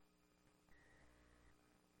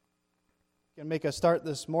Can make a start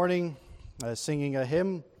this morning singing a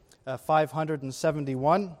hymn,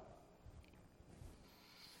 571.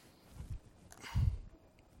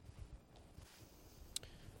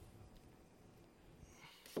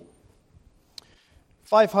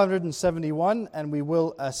 And we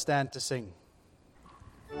will stand to sing.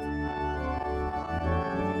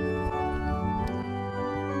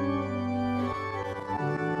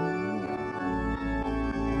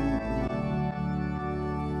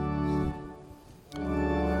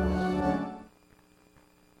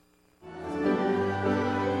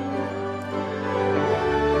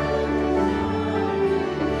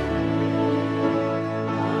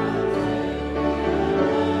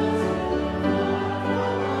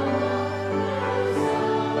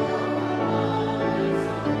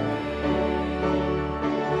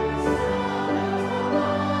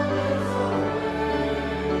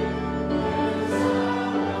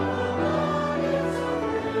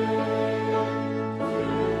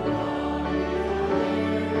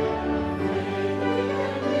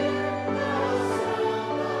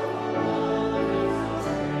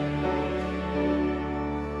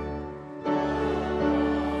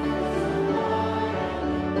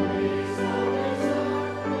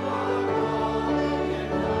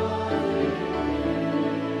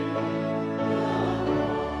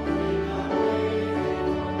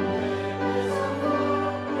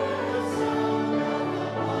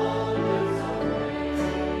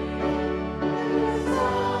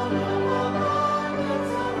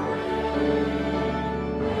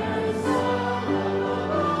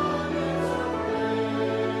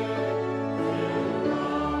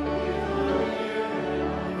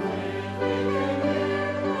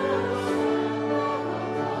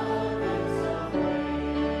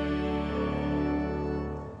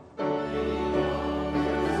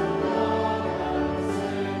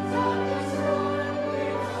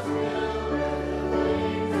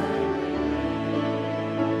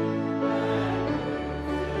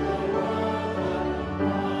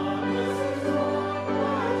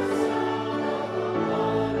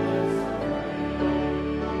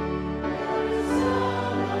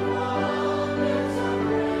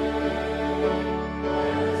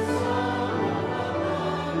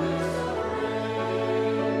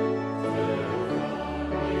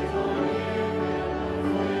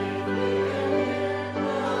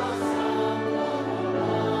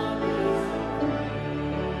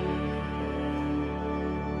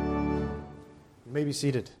 You may be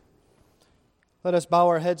seated. Let us bow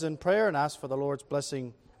our heads in prayer and ask for the Lord's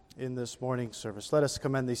blessing in this morning's service. Let us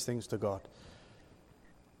commend these things to God.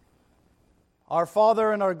 Our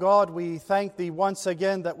Father and our God, we thank Thee once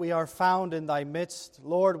again that we are found in Thy midst.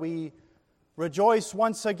 Lord, we rejoice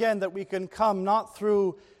once again that we can come not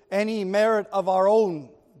through any merit of our own,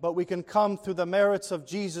 but we can come through the merits of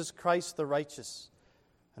Jesus Christ the righteous.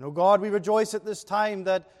 And, O God, we rejoice at this time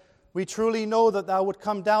that we truly know that Thou would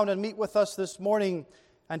come down and meet with us this morning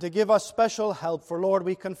and to give us special help. For, Lord,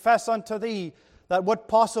 we confess unto Thee that what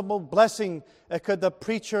possible blessing could the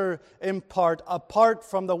preacher impart apart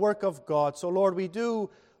from the work of God. So, Lord, we do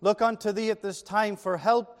look unto Thee at this time for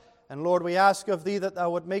help. And, Lord, we ask of Thee that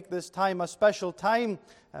Thou would make this time a special time.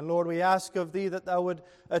 And, Lord, we ask of Thee that Thou would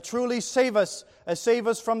truly save us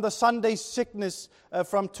from the Sunday sickness,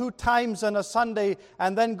 from 2 times in a Sunday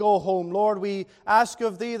and then go home. Lord, we ask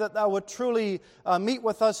of Thee that Thou would truly meet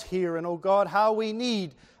with us here. And, oh God, how we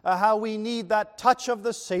need that touch of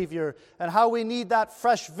the Savior, and how we need that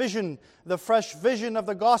fresh vision, the fresh vision of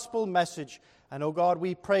the gospel message. And, oh God,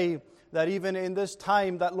 we pray that even in this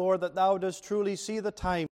time, that, Lord, that Thou dost truly see the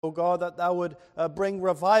time, O God, that Thou would bring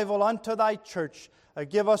revival unto Thy church.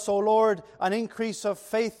 Give us, O Lord, an increase of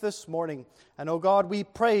faith this morning. And, O God, we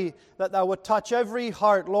pray that Thou would touch every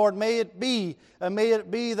heart. Lord, may it be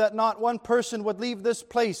that not one person would leave this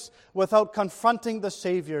place without confronting the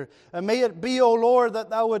Savior. May it be, O Lord, that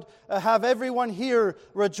Thou would have everyone here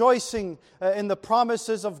rejoicing in the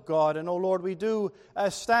promises of God. And, O Lord, we do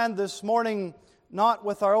stand this morning not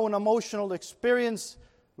with our own emotional experience.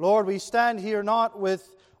 Lord, we stand here not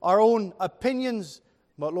with our own opinions,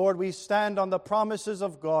 but, Lord, we stand on the promises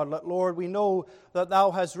of God. Lord, we know that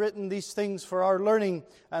Thou hast written these things for our learning,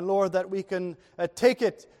 and, Lord, that we can take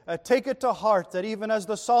it to heart, that even as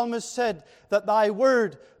the psalmist said, that Thy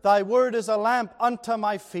word is a lamp unto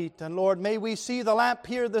my feet. And, Lord, may we see the lamp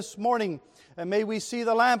here this morning, and may we see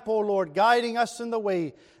the lamp, O Lord, guiding us in the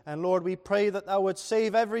way. And Lord, we pray that Thou would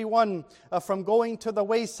save everyone from going to the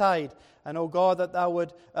wayside. And, oh God, that Thou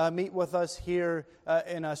would meet with us here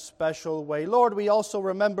in a special way. Lord, we also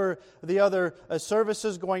remember the other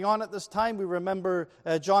services going on at this time. We remember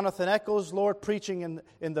Jonathan Eccles, Lord, preaching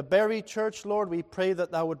in the Berry Church. Lord, we pray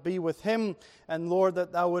that Thou would be with him. And, Lord,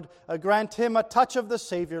 that Thou would grant him a touch of the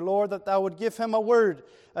Savior. Lord, that Thou would give him a word.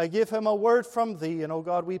 Give him a word from Thee. And, oh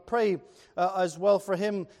God, we pray as well for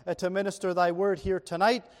him to minister Thy word here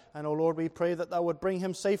tonight. And, oh Lord, we pray that Thou would bring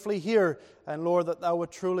him safely here. And, Lord, that Thou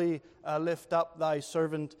would truly lift up Thy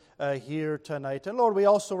servant here tonight. And, Lord, we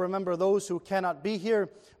also remember those who cannot be here.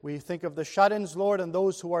 We think of the shut-ins, Lord, and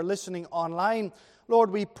those who are listening online.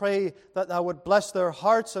 Lord, we pray that Thou would bless their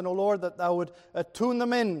hearts, and, oh Lord, that Thou would tune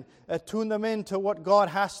them in to what God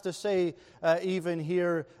has to say even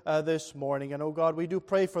here this morning. And, oh God, we do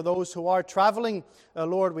pray for those who are traveling.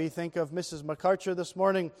 Lord, we think of Mrs. MacArthur this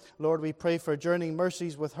morning. Lord, we pray for journeying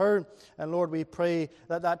mercies with her. And, Lord, we pray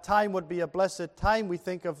that that time would be a blessed time. We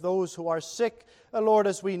think of those who are sick. Lord,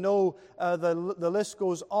 as we know, the list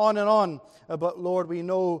goes on and on. But, Lord, we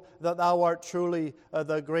know that Thou art truly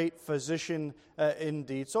the great physician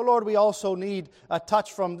indeed. So, Lord, we also need a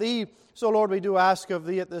touch from Thee. So, Lord, we do ask of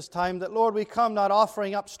Thee at this time that, Lord, we come not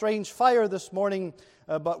offering up strange fire this morning,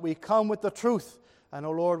 but we come with the truth. And,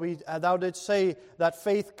 O Lord, Thou didst say that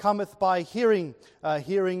faith cometh by hearing,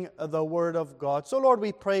 hearing the Word of God. So, Lord,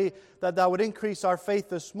 we pray that Thou would increase our faith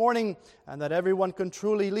this morning, and that everyone can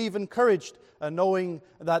truly leave encouraged, knowing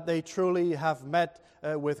that they truly have met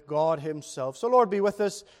with God Himself. So, Lord, be with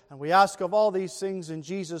us, and we ask of all these things in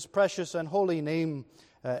Jesus' precious and holy name.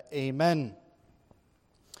 Amen.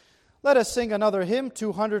 Let us sing another hymn,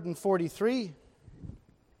 243.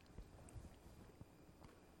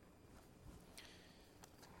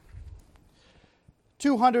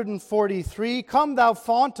 "243, Come thou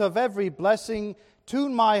fount of every blessing,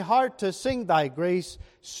 tune my heart to sing Thy grace,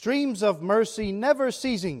 streams of mercy never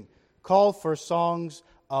ceasing, call for songs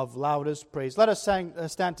of loudest praise." Let us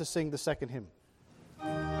stand to sing the second hymn.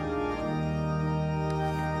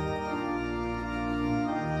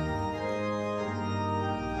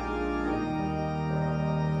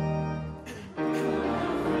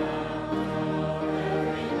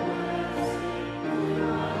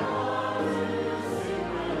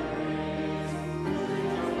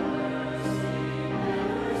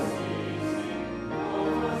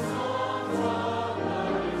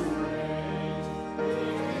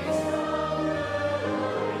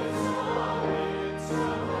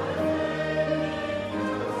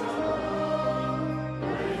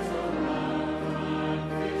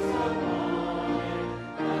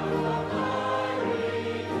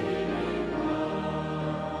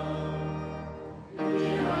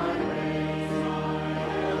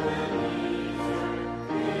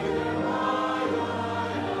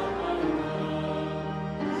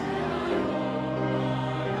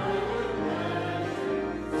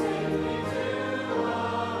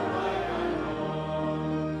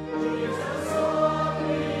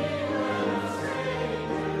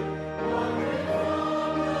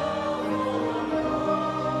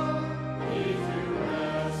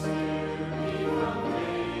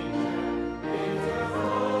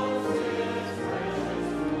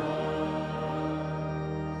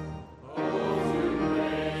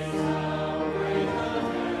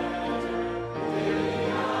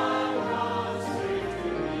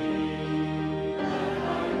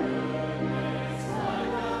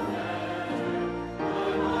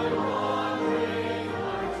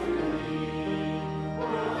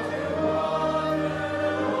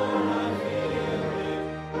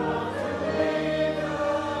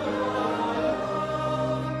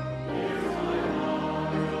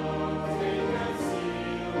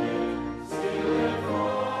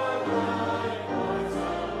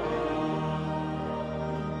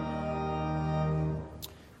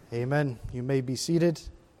 Amen. You may be seated.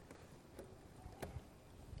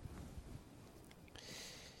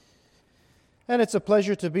 And it's a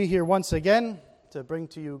pleasure to be here once again to bring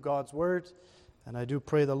to you God's Word. And I do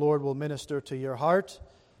pray the Lord will minister to your heart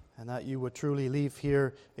and that you would truly leave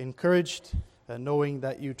here encouraged, knowing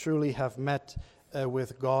that you truly have met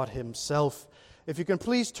with God Himself. If you can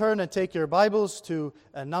please turn and take your Bibles to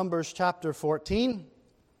Numbers chapter 14.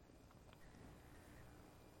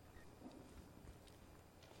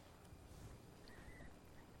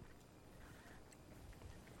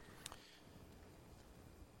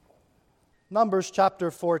 Numbers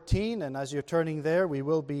chapter 14, and as you're turning there, we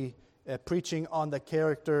will be preaching on the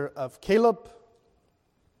character of Caleb.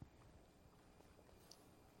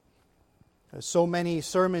 There's so many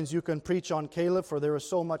sermons you can preach on Caleb, for there is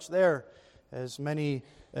so much there, as many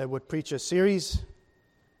would preach a series.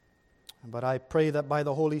 But I pray that by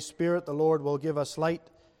the Holy Spirit, the Lord will give us light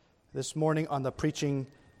this morning on the preaching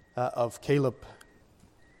of Caleb.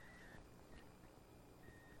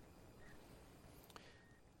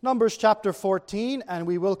 Numbers chapter 14, and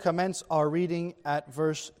we will commence our reading at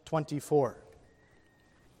verse 24.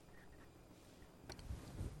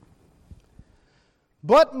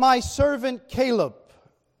 But my servant Caleb,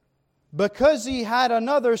 because he had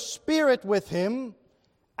another spirit with him,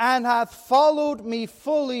 and hath followed me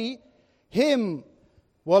fully, him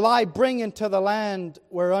will I bring into the land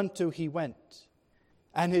whereunto he went,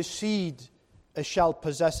 and his seed shall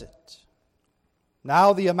possess it.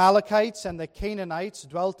 Now the Amalekites and the Canaanites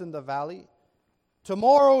dwelt in the valley.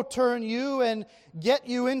 Tomorrow turn you and get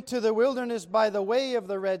you into the wilderness by the way of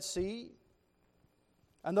the Red Sea.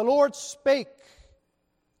 And the Lord spake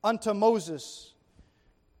unto Moses.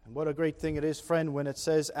 And what a great thing it is, friend, when it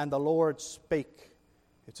says, and the Lord spake.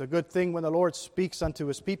 It's a good thing when the Lord speaks unto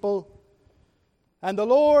His people. And the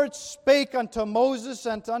Lord spake unto Moses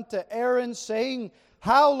and unto Aaron, saying,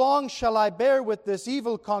 How long shall I bear with this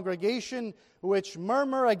evil congregation which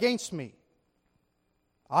murmur against me?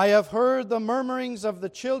 I have heard the murmurings of the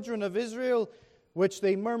children of Israel, which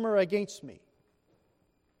they murmur against me.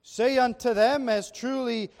 Say unto them, As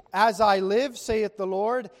truly as I live, saith the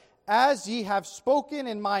Lord, as ye have spoken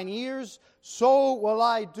in mine ears, so will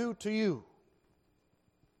I do to you.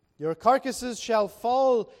 Your carcasses shall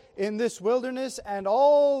fall in this wilderness, and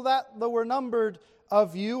all that were numbered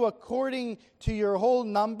of you, according to your whole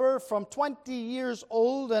number, from 20 years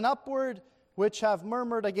old and upward, which have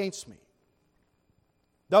murmured against me.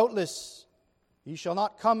 Doubtless ye shall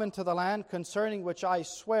not come into the land concerning which I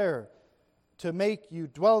swear to make you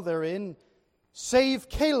dwell therein, save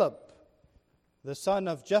Caleb, the son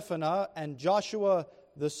of Jephunneh, and Joshua,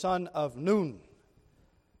 the son of Nun.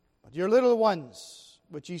 But your little ones,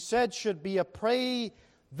 which ye said should be a prey,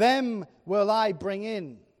 them will I bring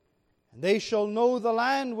in. And they shall know the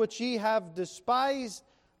land which ye have despised.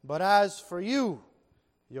 But as for you,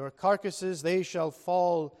 your carcasses, they shall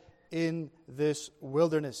fall in this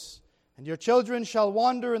wilderness. And your children shall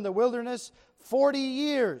wander in the wilderness 40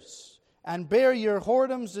 years, and bear your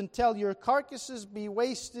whoredoms until your carcasses be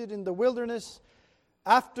wasted in the wilderness,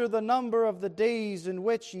 after the number of the days in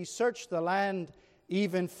which ye search the land,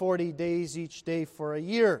 even 40 days each day for a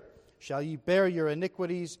year. Shall ye bear your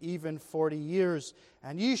iniquities even 40 years?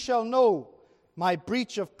 And ye shall know my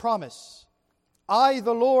breach of promise. I,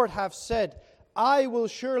 the Lord, have said, I will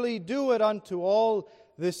surely do it unto all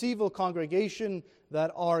this evil congregation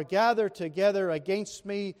that are gathered together against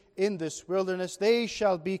me in this wilderness. They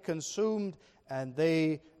shall be consumed, and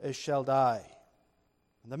they shall die.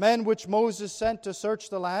 And the men which Moses sent to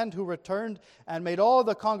search the land, who returned and made all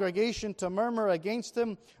the congregation to murmur against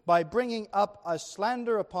him by bringing up a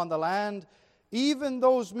slander upon the land, even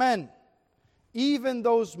those men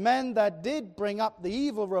that did bring up the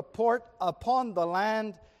evil report upon the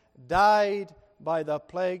land, died by the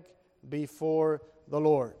plague before the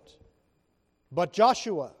Lord. But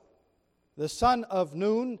Joshua, the son of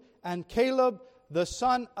Nun, and Caleb, the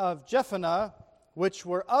son of Jephunneh, which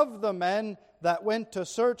were of the men that went to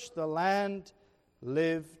search the land,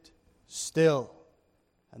 lived still.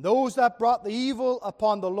 And those that brought the evil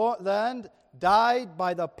upon the land died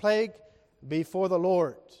by the plague before the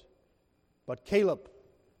Lord. But Caleb,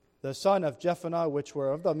 the son of Jephunneh, which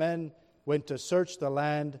were of the men, went to search the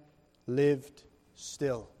land, lived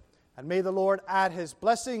still. And may the Lord add His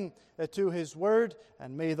blessing to His word,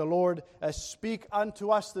 and may the Lord speak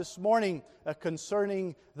unto us this morning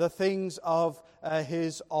concerning the things of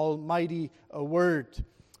His almighty word.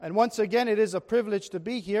 And once again, it is a privilege to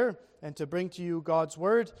be here and to bring to you God's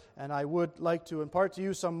word. And I would like to impart to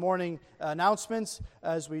you some morning announcements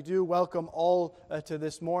as we do welcome all to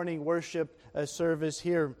this morning worship service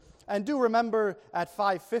here. And do remember at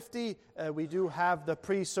 5:50 we do have the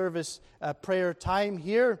pre-service prayer time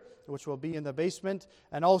here, which will be in the basement.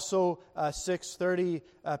 And also 6:30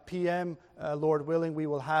 p.m., Lord willing, we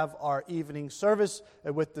will have our evening service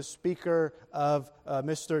with the speaker of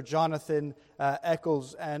Mr. Jonathan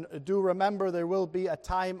Eccles. And do remember there will be a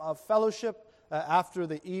time of fellowship after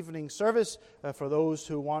the evening service for those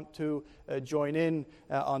who want to join in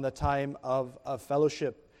on the time of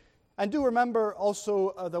fellowship. And do remember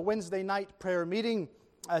also the Wednesday night prayer meeting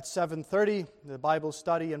at 7:30, the Bible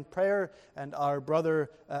study and prayer, and our brother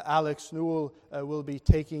Alex Newell will be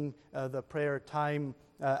taking the prayer time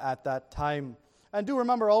at that time. And do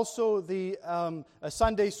remember also the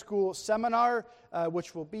Sunday school seminar,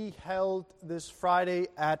 which will be held this Friday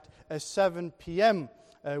at 7 p.m.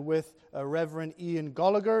 with Reverend Ian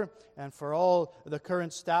Gallagher, and for all the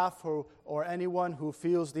current staff or anyone who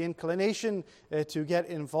feels the inclination to get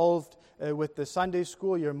involved with the Sunday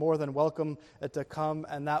school, you're more than welcome to come,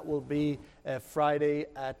 and that will be Friday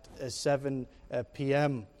at 7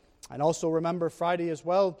 p.m. And also remember Friday as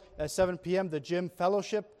well, at 7 p.m., the gym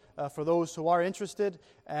fellowship for those who are interested.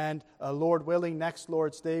 And Lord willing, next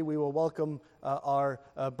Lord's Day, we will welcome our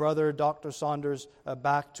brother, Dr. Saunders,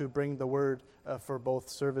 back to bring the word for both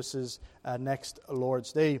services next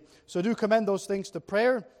Lord's Day. So do commend those things to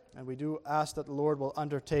prayer, and we do ask that the Lord will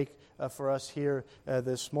undertake for us here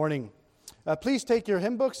this morning. Please take your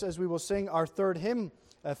hymn books as we will sing our third hymn,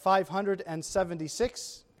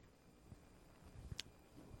 576.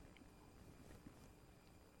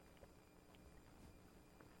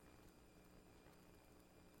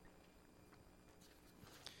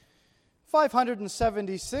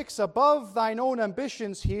 "576, above thine own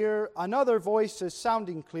ambitions here, another voice is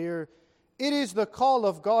sounding clear. It is the call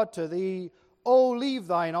of God to thee, oh, leave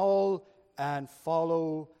thine all and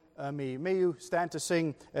follow me." May you stand to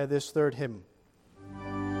sing this third hymn.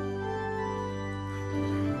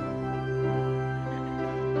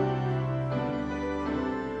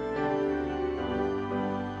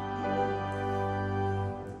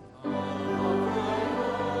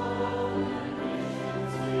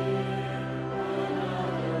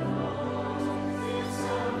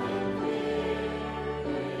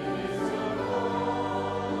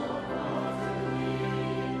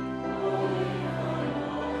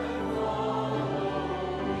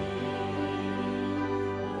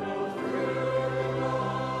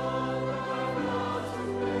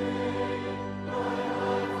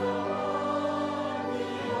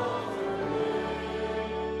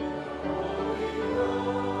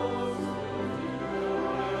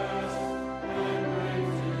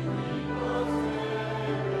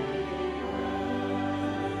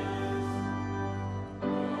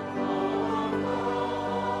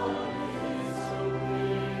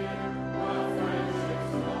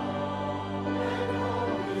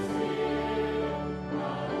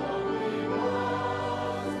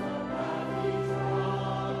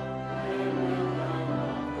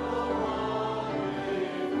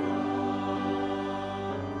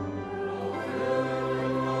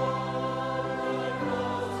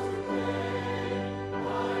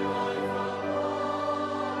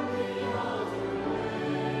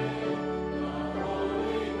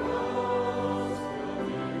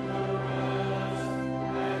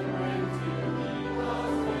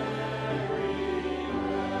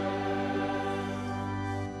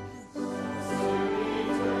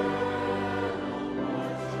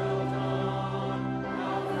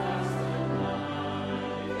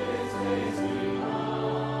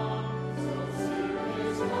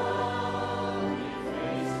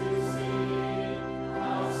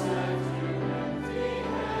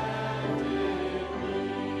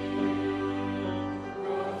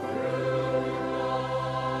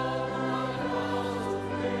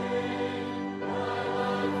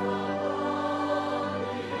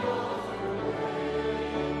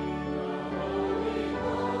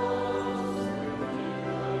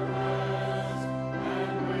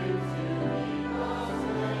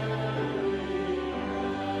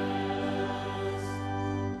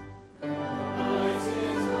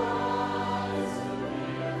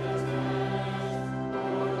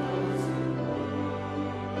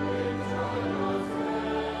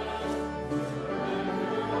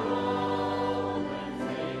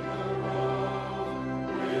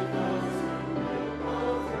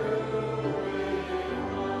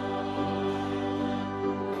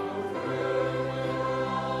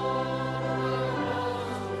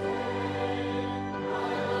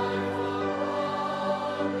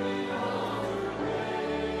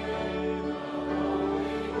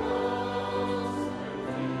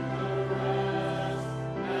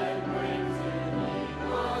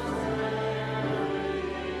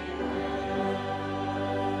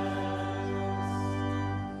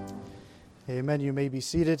 Amen. You may be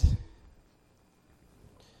seated.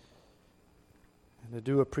 And I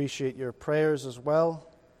do appreciate your prayers as well,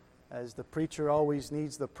 as the preacher always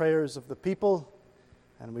needs the prayers of the people,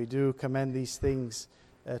 and we do commend these things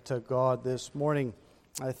to God this morning.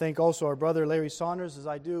 I thank also our brother Larry Saunders, as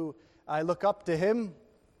I look up to him.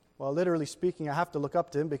 Well, literally speaking, I have to look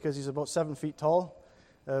up to him because he's about 7 feet tall.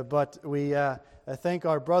 But we thank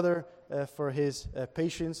our brother for his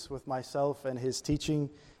patience with myself and his teaching.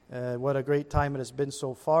 What a great time it has been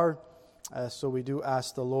so far. So we do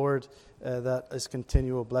ask the Lord that his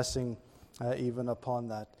continual blessing even upon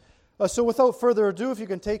that. So without further ado, if you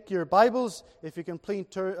can take your Bibles, if you can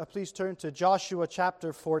please turn to Joshua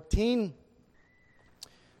chapter 14.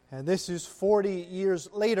 And this is 40 years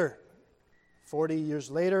later. 40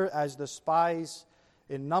 years later, as the spies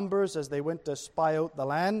in Numbers, as they went to spy out the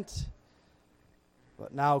land.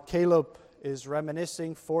 But now Caleb is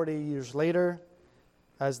reminiscing 40 years later,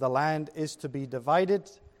 as the land is to be divided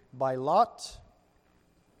by lot.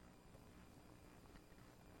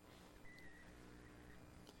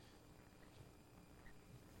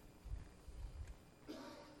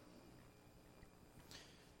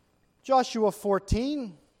 Joshua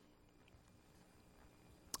 14,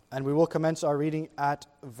 and we will commence our reading at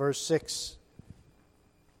verse 6.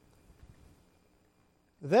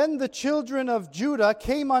 Then the children of Judah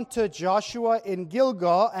came unto Joshua in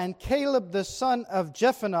Gilgal, and Caleb the son of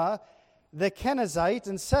Jephunneh the Kenizzite,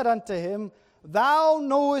 and said unto him, Thou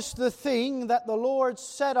knowest the thing that the Lord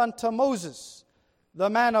said unto Moses, the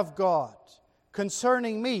man of God,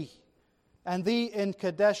 concerning me and thee in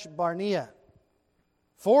Kadesh Barnea.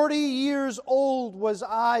 40 years old was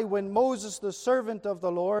I when Moses, the servant of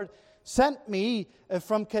the Lord, sent me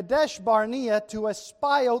from Kadesh Barnea to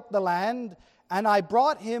espy out the land, and I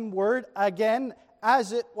brought him word again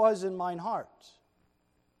as it was in mine heart.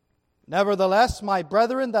 Nevertheless, my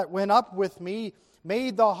brethren that went up with me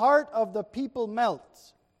made the heart of the people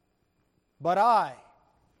melt. But I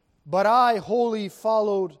wholly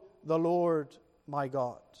followed the Lord my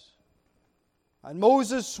God. And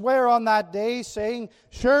Moses sware on that day, saying,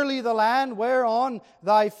 Surely the land whereon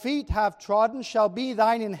thy feet have trodden shall be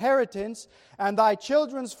thine inheritance, and thy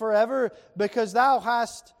children's forever, because thou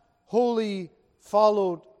hast wholly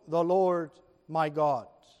followed the Lord my God.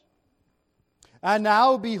 And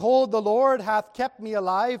now, behold, the Lord hath kept me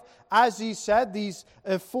alive, as he said, these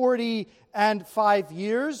 45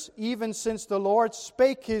 years, even since the Lord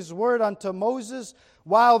spake his word unto Moses,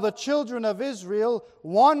 while the children of Israel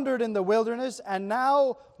wandered in the wilderness. And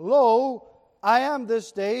now, lo, I am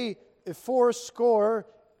this day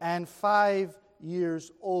 85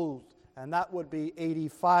 years old. And that would be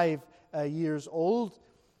 85 years old.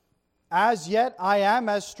 As yet I am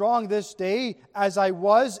as strong this day as I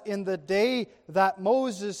was in the day that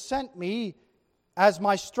Moses sent me. As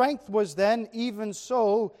my strength was then, even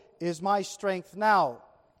so is my strength now,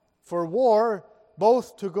 for war,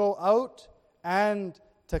 both to go out and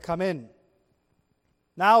to come in.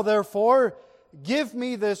 Now therefore, give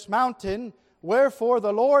me this mountain. Wherefore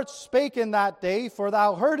the Lord spake in that day, for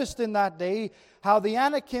thou heardest in that day how the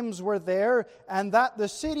Anakims were there, and that the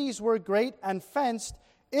cities were great and fenced.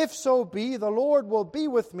 If so be the Lord will be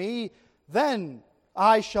with me, then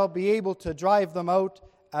I shall be able to drive them out,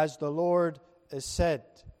 as the Lord has said.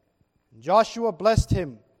 And Joshua blessed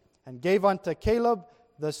him, and gave unto Caleb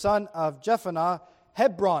the son of Jephunneh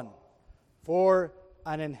Hebron for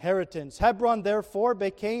an inheritance. Hebron therefore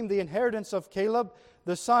became the inheritance of Caleb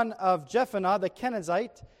the son of Jephunneh the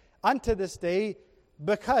Kenizzite unto this day,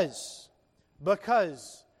 because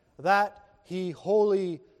that he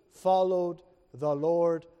wholly followed the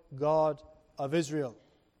Lord God of Israel.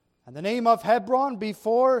 And the name of Hebron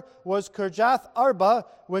before was Kirjath Arba,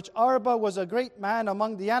 which Arba was a great man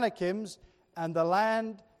among the Anakims, and the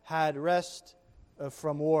land had rest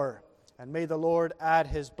from war. And may the Lord add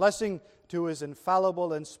his blessing to his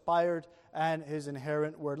infallible, inspired, and his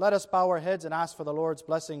inerrant word. Let us bow our heads and ask for the Lord's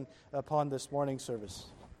blessing upon this morning's service.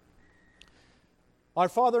 Our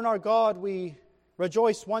Father and our God, we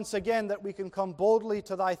rejoice once again that we can come boldly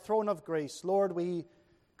to thy throne of grace. Lord, we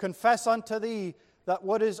confess unto thee that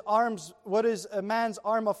what is a man's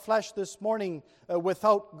arm of flesh this morning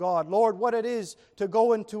without God. Lord, what it is to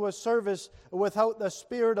go into a service without the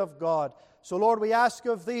Spirit of God. So, Lord, we ask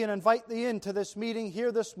of thee and invite thee into this meeting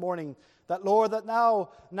here this morning, that, Lord, that now,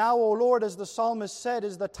 O Lord, as the psalmist said,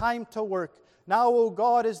 is the time to work. Now, O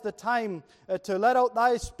God, is the time to let out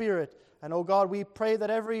thy Spirit. And, O God, we pray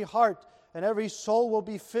that every heart and every soul will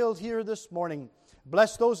be filled here this morning.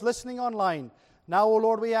 Bless those listening online. Now, O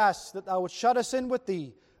Lord, we ask that thou would shut us in with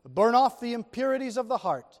thee, burn off the impurities of the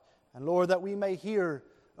heart, and, Lord, that we may hear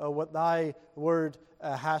what thy word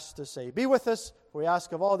has to say. Be with us, for we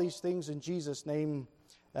ask of all these things in Jesus' name.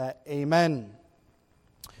 Amen.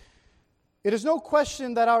 It is no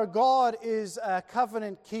question that our God is a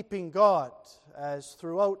covenant-keeping God, as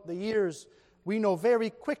throughout the years we know very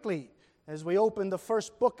quickly, as we open the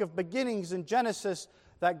first book of beginnings in Genesis,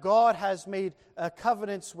 that God has made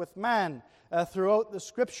covenants with man throughout the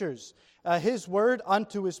Scriptures. His word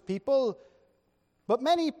unto His people. But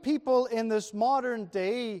many people in this modern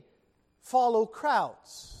day follow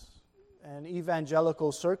crowds. And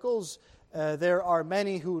evangelical circles, there are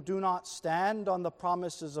many who do not stand on the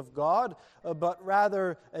promises of God, but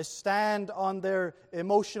rather stand on their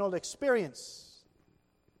emotional experience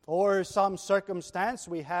or some circumstance.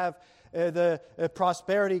 We have the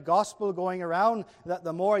prosperity gospel going around, that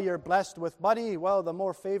the more you're blessed with money, well, the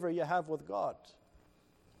more favor you have with God.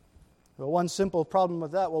 Well, one simple problem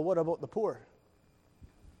with that, well, what about the poor?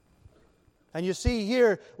 And you see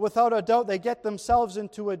here, without a doubt, they get themselves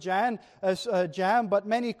into a jam, but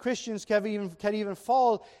many Christians can even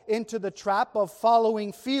fall into the trap of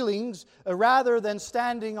following feelings rather than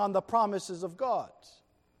standing on the promises of God.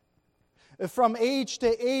 From age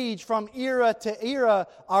to age, from era to era,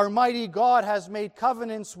 our mighty God has made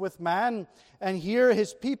covenants with man, and here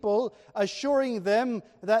His people, assuring them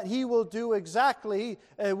that He will do exactly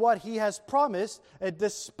what He has promised,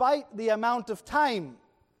 despite the amount of time.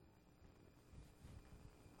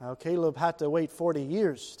 Now, Caleb had to wait 40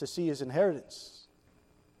 years to see his inheritance.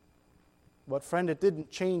 But friend, it didn't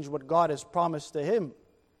change what God has promised to him.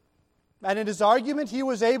 And in his argument, he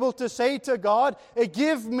was able to say to God,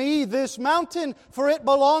 "Give me this mountain, for it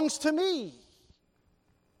belongs to me."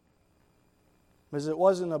 Because it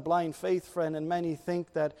wasn't a blind faith, friend, and many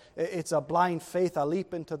think that it's a blind faith, a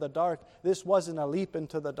leap into the dark. This wasn't a leap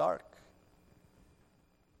into the dark.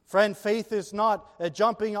 Friend, faith is not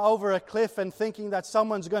jumping over a cliff and thinking that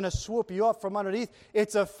someone's going to swoop you up from underneath.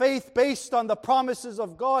 It's a faith based on the promises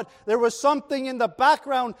of God. There was something in the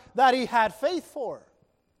background that he had faith for.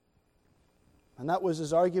 And that was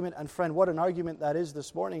his argument. And friend, what an argument that is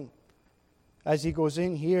this morning. As he goes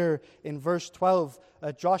in here in verse 12,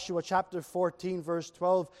 Joshua chapter 14, verse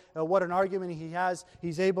 12, what an argument he has.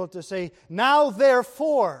 He's able to say, "Now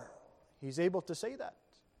therefore," he's able to say that.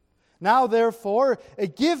 "Now therefore,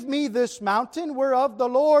 give me this mountain whereof the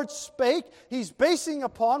Lord spake." He's basing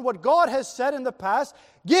upon what God has said in the past.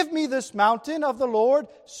 "Give me this mountain of the Lord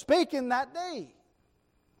spake in that day."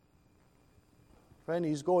 Friend,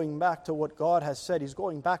 he's going back to what God has said. He's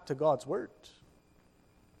going back to God's word.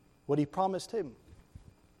 What He promised him.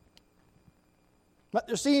 But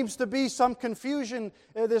there seems to be some confusion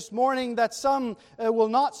this morning that some will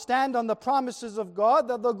not stand on the promises of God,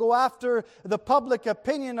 that they'll go after the public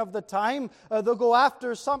opinion of the time, they'll go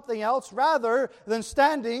after something else rather than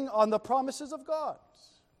standing on the promises of God.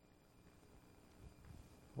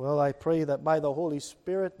 Well, I pray that by the Holy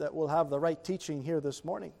Spirit that we'll have the right teaching here this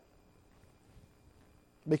morning.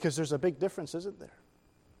 Because there's a big difference, isn't there?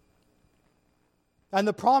 And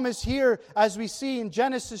the promise here, as we see in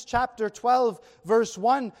Genesis chapter 12, verse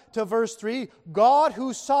 1 to verse 3, God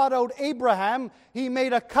who sought out Abraham, He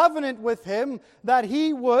made a covenant with him that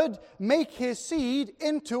He would make his seed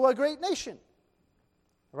into a great nation.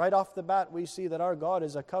 Right off the bat, we see that our God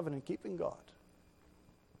is a covenant-keeping God.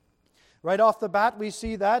 Right off the bat, we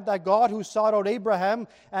see that God who sought out Abraham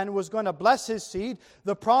and was going to bless his seed,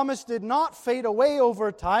 the promise did not fade away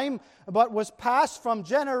over time, but was passed from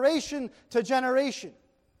generation to generation.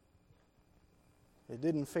 It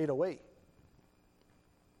didn't fade away.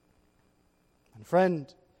 And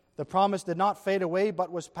friend, the promise did not fade away,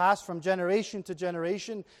 but was passed from generation to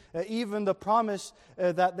generation. Even the promise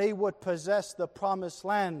that they would possess the promised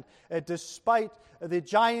land, despite the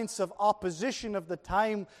giants of opposition of the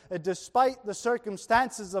time, despite the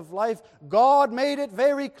circumstances of life, God made it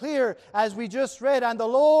very clear, as we just read, "And the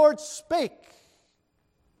Lord spake."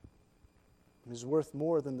 It is worth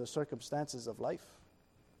more than the circumstances of life.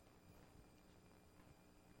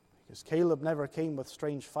 Because Caleb never came with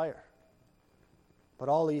strange fire. But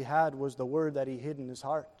all he had was the word that he hid in his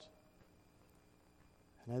heart.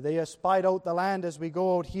 And they espied out the land as we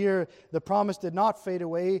go out here. The promise did not fade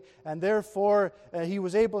away. And therefore, he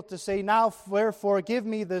was able to say, "Now wherefore give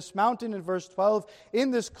me this mountain," in verse 12.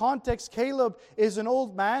 In this context, Caleb is an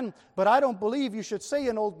old man. But I don't believe you should say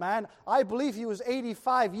an old man. I believe he was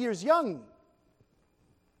 85 years young.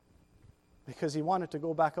 Because he wanted to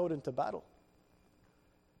go back out into battle.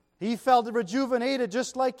 He felt rejuvenated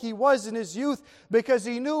just like he was in his youth, because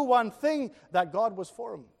he knew one thing, that God was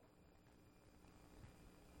for him.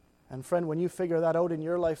 And friend, when you figure that out in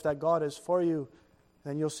your life, that God is for you,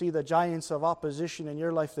 then you'll see the giants of opposition in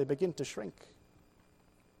your life, they begin to shrink.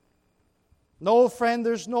 No, friend,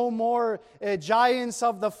 there's no more giants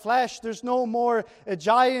of the flesh. There's no more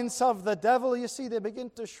giants of the devil. You see, they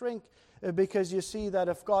begin to shrink because you see that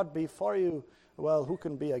if God be for you, well, who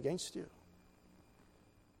can be against you?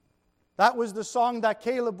 That was the song that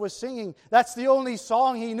Caleb was singing. That's the only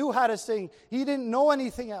song he knew how to sing. He didn't know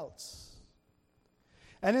anything else.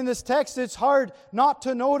 And in this text, it's hard not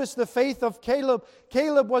to notice the faith of Caleb.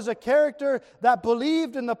 Caleb was a character that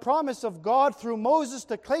believed in the promise of God through Moses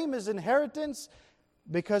to claim his inheritance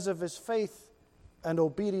because of his faith and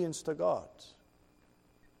obedience to God.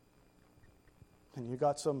 And you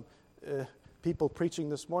got some people preaching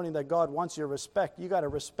this morning that God wants your respect. You got to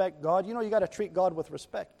respect God. You know, you got to treat God with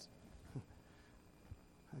respect.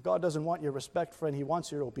 God doesn't want your respect, friend. He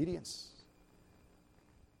wants your obedience.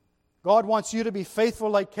 God wants you to be faithful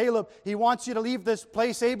like Caleb. He wants you to leave this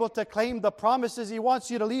place able to claim the promises. He wants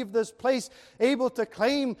you to leave this place able to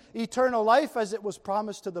claim eternal life as it was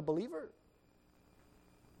promised to the believer.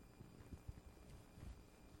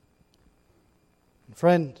 And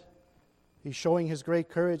friend, he's showing his great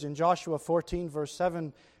courage in Joshua 14, verse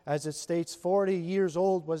 7, as it states, 40 years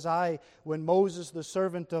old was I when Moses, the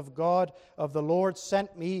servant of God, of the Lord,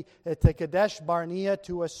 sent me to Kadesh Barnea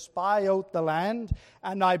to espy out the land.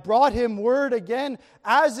 And I brought him word again,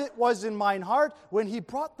 as it was in mine heart, when he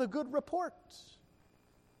brought the good report.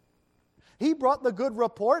 He brought the good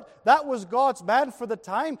report. That was God's man for the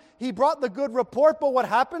time. He brought the good report, but what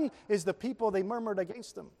happened is the people, they murmured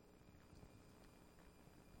against him.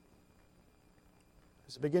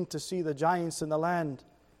 As they begin to see the giants in the land,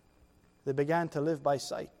 they began to live by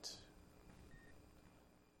sight.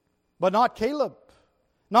 But not Caleb.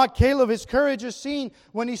 Not Caleb. His courage is seen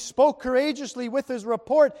when he spoke courageously with his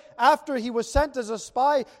report after he was sent as a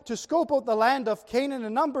spy to scope out the land of Canaan.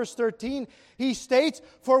 In Numbers 13, he states,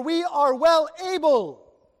 For we are well able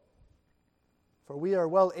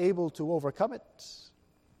to overcome it.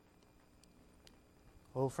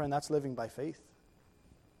 Oh, friend, that's living by faith.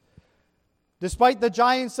 Despite the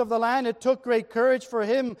giants of the land, it took great courage for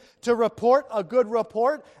him to report a good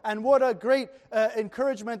report. And what a great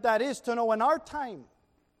encouragement that is to know in our time.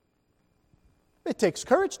 It takes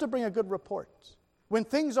courage to bring a good report. When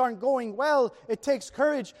things aren't going well, it takes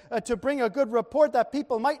courage to bring a good report that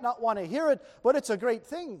people might not want to hear it, but it's a great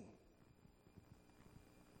thing.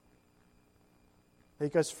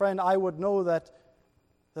 Because, friend, I would know that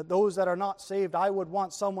those that are not saved, I would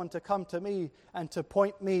want someone to come to me and to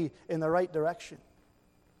point me in the right direction.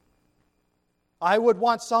 I would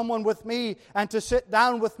want someone with me and to sit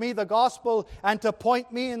down with me the gospel and to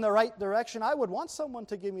point me in the right direction. I would want someone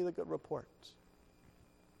to give me the good report.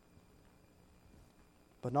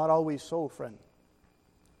 But not always so, friend.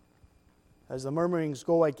 As the murmurings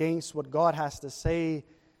go against what God has to say,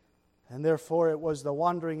 and therefore it was the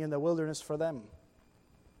wandering in the wilderness for them,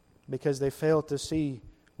 because they failed to see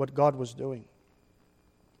what God was doing.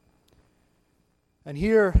 And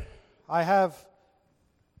here I have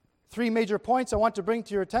three major points I want to bring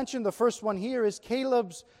to your attention. The first one here is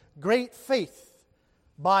Caleb's great faith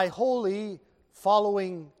by wholly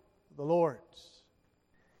following the Lord.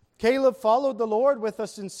 Caleb followed the Lord with a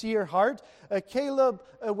sincere heart. Caleb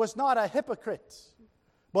was not a hypocrite,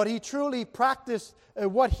 but he truly practiced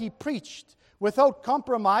what he preached without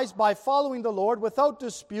compromise by following the Lord, without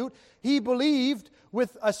dispute. He believed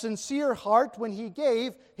with a sincere heart when he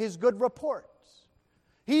gave his good report.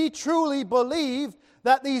 He truly believed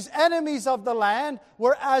that these enemies of the land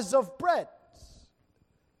were as of bread.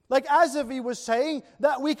 Like as if he was saying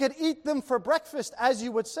that we could eat them for breakfast, as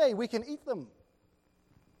you would say, we can eat them.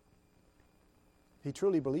 He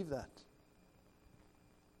truly believed that.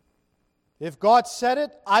 If God said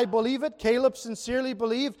it, I believe it. Caleb sincerely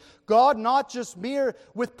believed God, not just mere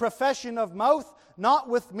with profession of mouth, not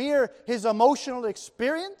with mere his emotional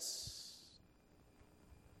experience,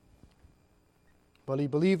 but he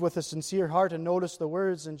believed with a sincere heart. And notice the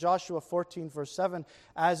words in Joshua 14, verse 7,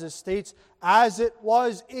 as it states, as it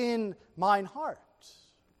was in mine heart.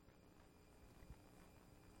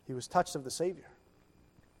 He was touched of the Savior.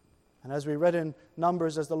 And as we read in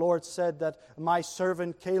Numbers, as the Lord said that my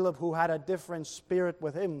servant Caleb, who had a different spirit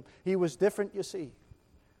with him, he was different, you see.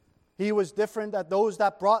 He was different that those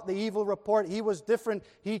that brought the evil report. He was different.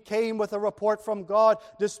 He came with a report from God.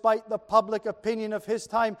 Despite the public opinion of his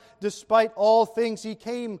time, despite all things, he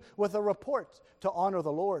came with a report to honor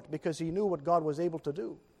the Lord because he knew what God was able to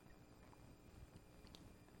do.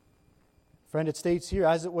 Friend, it states here,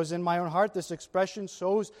 as it was in my own heart. This expression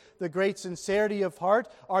shows the great sincerity of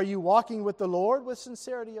heart. Are you walking with the Lord with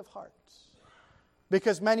sincerity of heart?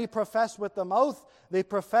 Because many profess with the mouth, they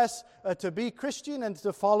profess to be Christian and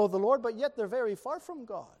to follow the Lord, but yet they're very far from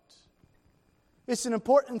God. It's an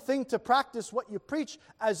important thing to practice what you preach,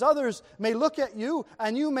 as others may look at you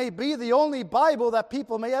and you may be the only Bible that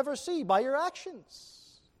people may ever see by your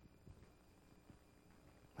actions.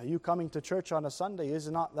 Are you coming to church on a Sunday? Is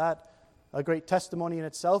not that a great testimony in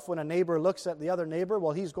itself when a neighbor looks at the other neighbor?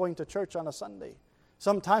 Well, he's going to church on a Sunday.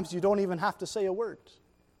 Sometimes you don't even have to say a word.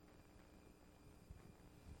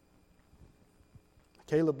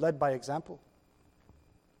 Caleb led by example.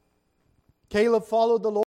 Caleb followed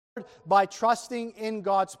the Lord by trusting in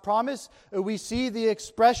God's promise. We see the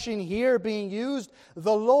expression here being used,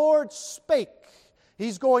 the Lord spake.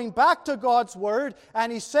 He's going back to God's Word,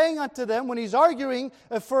 and He's saying unto them, when He's arguing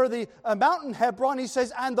for the mountain Hebron, He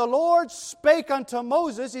says, and the Lord spake unto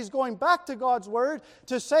Moses. He's going back to God's Word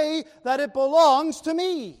to say that it belongs to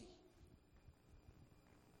me.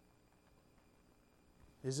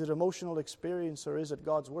 Is it emotional experience or is it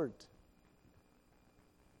God's Word?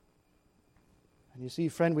 And you see,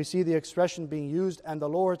 friend, we see the expression being used, and the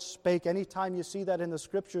Lord spake. Anytime you see that in the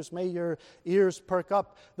Scriptures, may your ears perk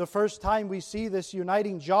up. The first time we see this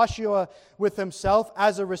uniting Joshua with himself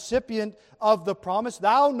as a recipient of the promise.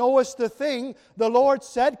 Thou knowest the thing the Lord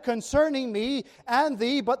said concerning me and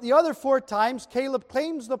thee. But the other 4 times, Caleb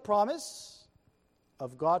claims the promise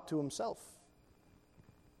of God to himself.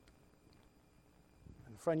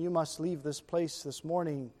 And friend, you must leave this place this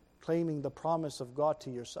morning claiming the promise of God to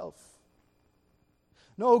yourself.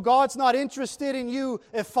 No, God's not interested in you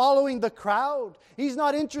following the crowd. He's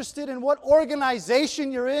not interested in what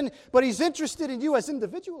organization you're in, but He's interested in you as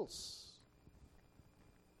individuals.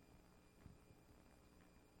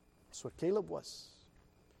 That's what Caleb was.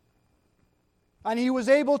 And he was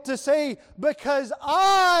able to say, because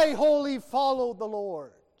I wholly followed the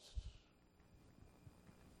Lord.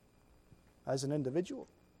 As an individual.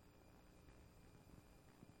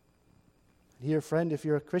 And here, friend, if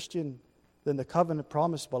you're a Christian, then the covenant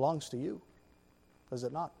promise belongs to you. Does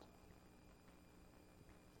it not?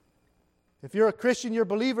 If you're a Christian, you're a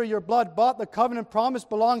believer, you're blood bought, the covenant promise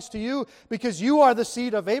belongs to you because you are the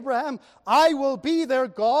seed of Abraham. I will be their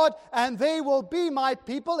God and they will be my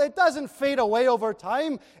people. It doesn't fade away over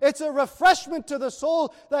time. It's a refreshment to the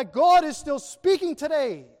soul that God is still speaking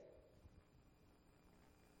today.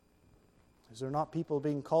 Is there not people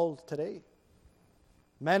being called today?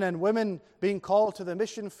 Men and women being called to the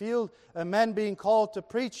mission field, men being called to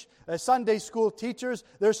preach, Sunday school teachers.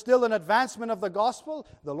 There's still an advancement of the gospel.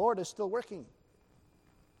 The Lord is still working.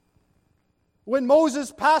 When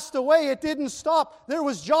Moses passed away, it didn't stop. There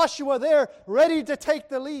was Joshua there, ready to take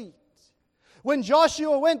the lead. When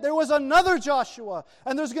Joshua went, there was another Joshua,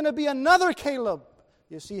 and there's going to be another Caleb.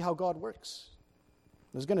 You see how God works.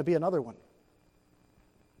 There's going to be another one.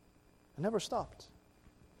 It never stopped.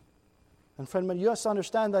 And friend, you must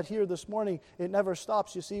understand that here this morning, it never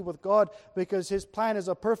stops, you see, with God, because His plan is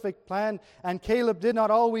a perfect plan, and Caleb did not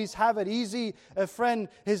always have it easy. Friend,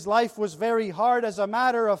 his life was very hard. As a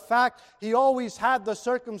matter of fact, he always had the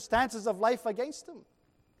circumstances of life against him.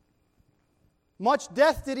 Much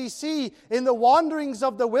death did he see in the wanderings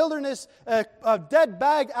of the wilderness, dead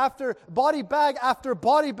bag after body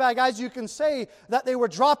bag, as you can say, that they were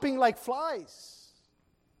dropping like flies.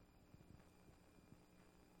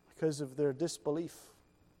 Because of their disbelief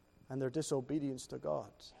and their disobedience to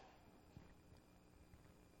God.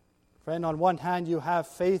 Friend, on one hand you have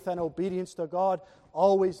faith and obedience to God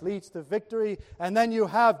always leads to victory, and then you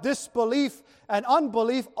have disbelief and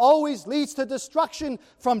unbelief always leads to destruction.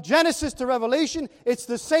 From Genesis to Revelation, it's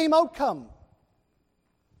the same outcome.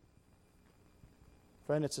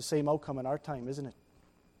 Friend, it's the same outcome in our time, isn't it?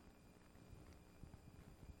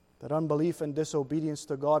 That unbelief and disobedience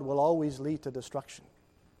to God will always lead to destruction.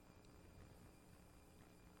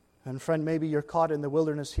 And friend, maybe you're caught in the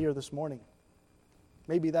wilderness here this morning.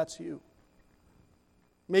 Maybe that's you.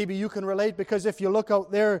 Maybe you can relate, because if you look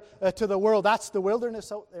out there to the world, that's the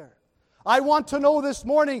wilderness out there. I want to know this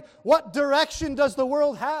morning, what direction does the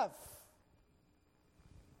world have?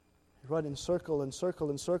 You run in circle and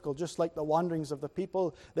circle and circle, just like the wanderings of the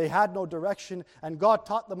people. They had no direction, and God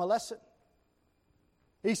taught them a lesson.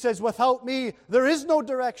 He says, without me, there is no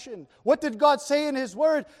direction. What did God say in His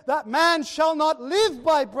Word? That man shall not live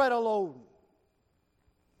by bread alone.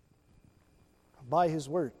 By His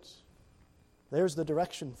words. There's the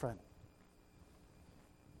direction, friend.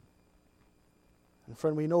 And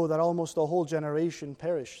friend, we know that almost a whole generation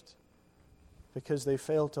perished because they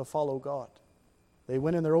failed to follow God. They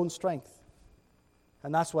went in their own strength.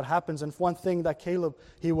 And that's what happens. And one thing that Caleb,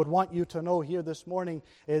 he would want you to know here this morning,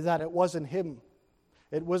 is that it wasn't him.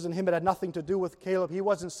 It wasn't him. It had nothing to do with Caleb. He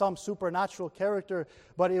wasn't some supernatural character,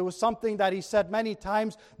 but it was something that he said many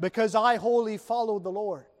times, because I wholly followed the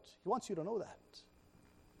Lord. He wants you to know that.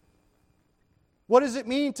 What does it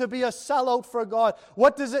mean to be a sellout for God?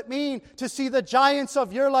 What does it mean to see the giants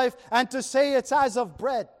of your life and to say it's as of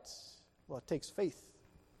bread? Well, it takes faith.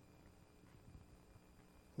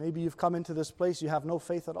 Maybe you've come into this place, you have no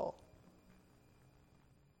faith at all.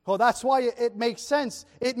 Oh, that's why it makes sense.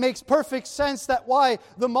 It makes perfect sense that why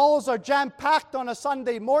the malls are jam-packed on a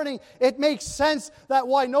Sunday morning. It makes sense that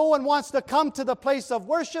why no one wants to come to the place of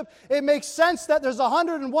worship. It makes sense that there's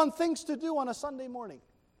 101 things to do on a Sunday morning.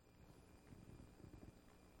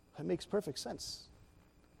 It makes perfect sense.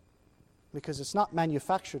 Because it's not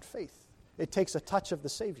manufactured faith. It takes a touch of the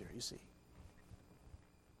Savior, you see.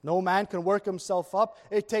 No man can work himself up.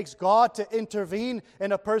 It takes God to intervene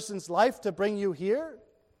in a person's life to bring you here.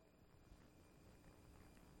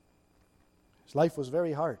 His life was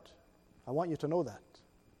very hard. I want you to know that.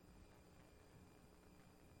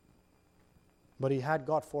 But he had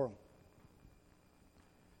God for him.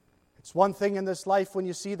 It's one thing in this life when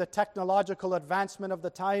you see the technological advancement of the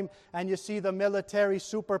time and you see the military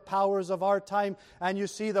superpowers of our time and you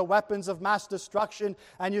see the weapons of mass destruction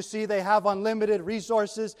and you see they have unlimited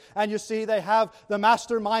resources and you see they have the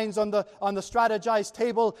masterminds on the strategized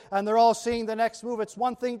table and they're all seeing the next move. It's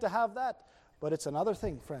one thing to have that, but it's another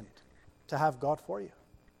thing, friend, to have God for you.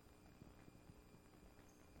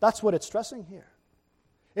 That's what it's stressing here.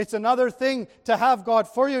 It's another thing to have God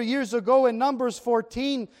for you. Years ago in Numbers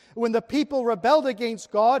 14, when the people rebelled against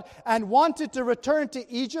God and wanted to return to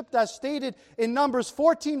Egypt, as stated in Numbers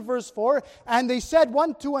 14, verse 4, and they said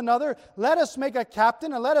one to another, "Let us make a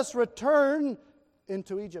captain and let us return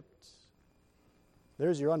into Egypt."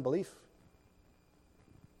 There's your unbelief.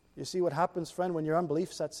 You see what happens, friend, when your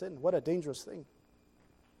unbelief sets in? What a dangerous thing.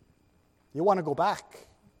 You want to go back.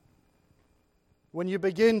 When you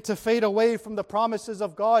begin to fade away from the promises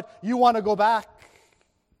of God, you want to go back.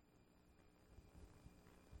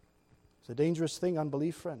 It's a dangerous thing,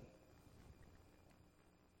 unbelief, friend.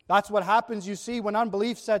 That's what happens, you see, when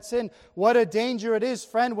unbelief sets in. What a danger it is,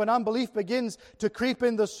 friend, when unbelief begins to creep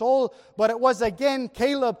in the soul. But it was again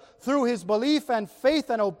Caleb, through his belief and faith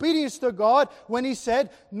and obedience to God, when he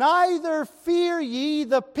said, "Neither fear ye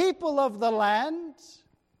the people of the land,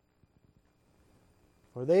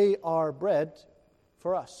 for they are bread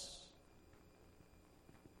for us,"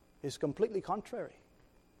 is completely contrary.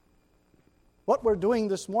 What we're doing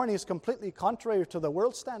this morning is completely contrary to the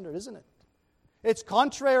world standard, isn't it? It's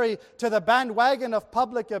contrary to the bandwagon of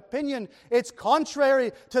public opinion. It's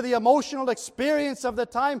contrary to the emotional experience of the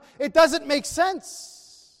time. It doesn't make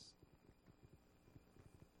sense.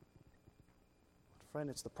 But friend,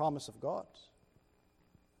 it's the promise of God.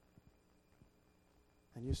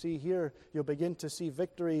 And you see here, you'll begin to see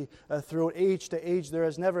victory throughout age to age. There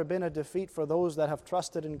has never been a defeat for those that have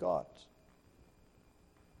trusted in God.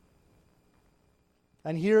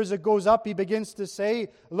 And here as it goes up, he begins to say,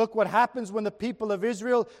 look what happens when the people of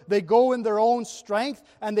Israel, they go in their own strength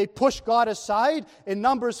and they push God aside. In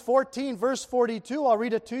Numbers 14, verse 42, I'll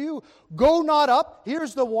read it to you. "Go not up,"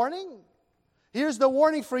 here's the warning. Here's the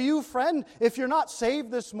warning for you, friend, if you're not saved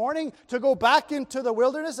this morning, to go back into the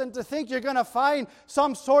wilderness and to think you're going to find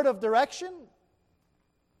some sort of direction.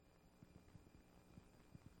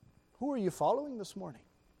 Who are you following this morning?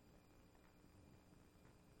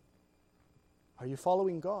 Are you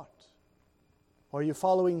following God? Or are you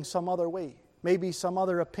following some other way? Maybe some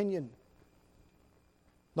other opinion?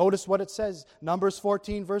 Notice what it says, Numbers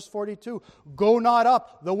 14, verse 42. "Go not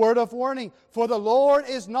up," the word of warning, "for the Lord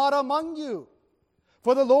is not among you.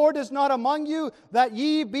 For the Lord is not among you, that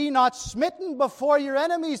ye be not smitten before your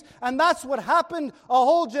enemies." And that's what happened. A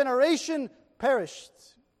whole generation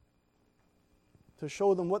perished to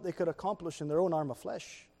show them what they could accomplish in their own arm of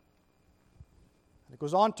flesh. And it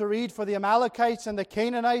goes on to read, "For the Amalekites and the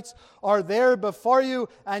Canaanites are there before you,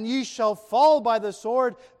 and ye shall fall by the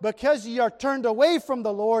sword, because ye are turned away from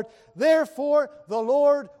the Lord. Therefore the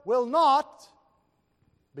Lord will not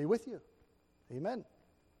be with you." Amen.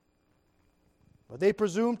 But they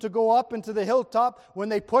presumed to go up into the hilltop when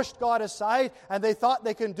they pushed God aside and they thought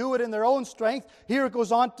they can do it in their own strength. Here it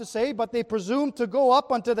goes on to say, "But they presumed to go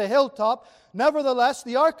up unto the hilltop. Nevertheless,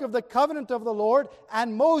 the ark of the covenant of the Lord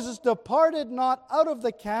and Moses departed not out of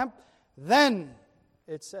the camp. Then,"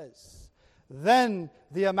 it says, "then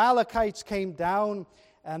the Amalekites came down,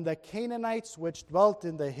 and the Canaanites which dwelt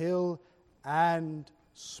in the hill, and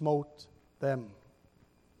smote them."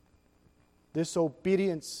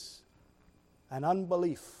 Disobedience and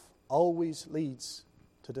unbelief always leads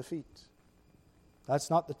to defeat. Is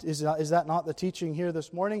that not the teaching here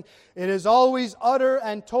this morning? It is always utter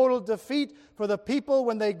and total defeat for the people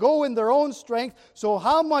when they go in their own strength. So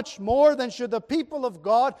how much more then should the people of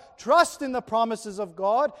God trust in the promises of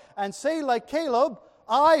God and say like Caleb,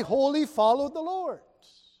 "I wholly followed the Lord"?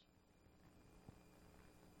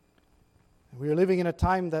 We are living in a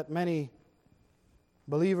time that many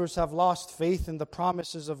believers have lost faith in the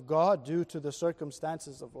promises of God due to the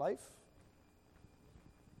circumstances of life.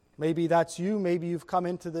 Maybe that's you. Maybe you've come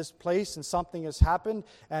into this place and something has happened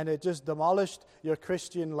and it just demolished your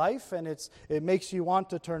Christian life and it makes you want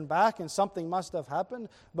to turn back and something must have happened.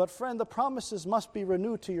 But friend, the promises must be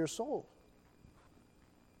renewed to your soul.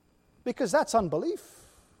 Because that's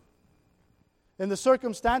unbelief. in the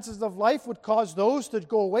circumstances of life would cause those to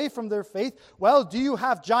go away from their faith. Well, do you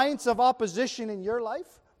have giants of opposition in your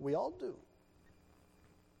life? We all do.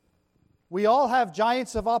 We all have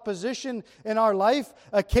giants of opposition in our life.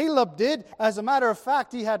 Caleb did. As a matter of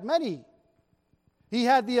fact, he had many. He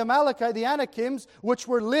had the Amalekite, the Anakims, which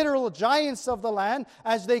were literal giants of the land,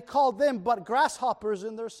 as they called them, but grasshoppers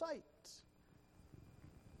in their sight.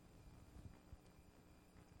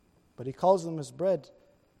 But he calls them his bread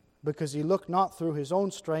because he looked not through his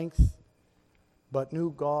own strength, but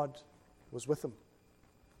knew God was with him.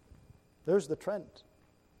 There's the trend.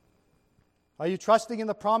 Are you trusting in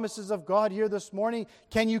the promises of God here this morning?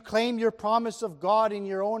 Can you claim your promise of God in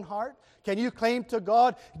your own heart? Can you claim to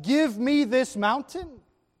God, give me this mountain?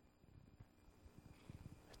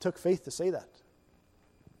 It took faith to say that.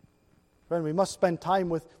 Friend, we must spend time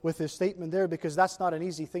with his statement there because that's not an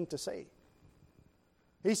easy thing to say.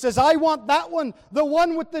 He says, I want that one, the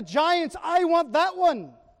one with the giants, I want that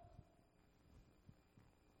one.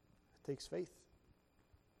 It takes faith.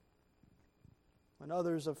 When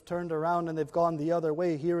others have turned around and they've gone the other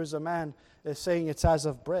way, here is a man saying it's as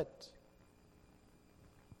of bread.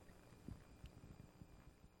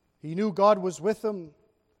 He knew God was with him.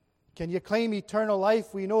 Can you claim eternal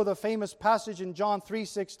life? We know the famous passage in John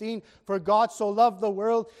 3:16, for God so loved the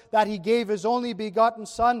world that he gave his only begotten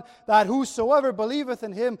Son, that whosoever believeth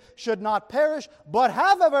in him should not perish, but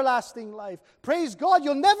have everlasting life. Praise God,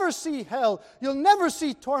 you'll never see hell. You'll never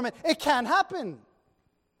see torment. It can't happen.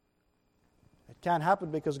 It can't happen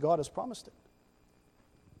because God has promised it.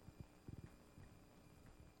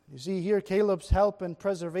 You see here Caleb's help and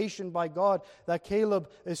preservation by God, that Caleb's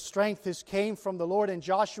strength came from the Lord. In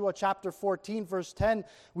Joshua chapter 14, verse 10,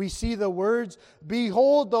 we see the words,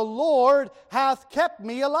 behold, the Lord hath kept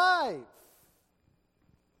me alive.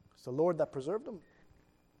 It's the Lord that preserved him.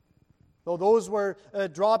 Though those were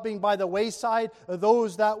dropping by the wayside,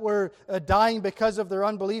 those that were dying because of their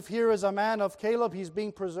unbelief, here is a man of Caleb. He's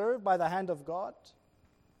being preserved by the hand of God.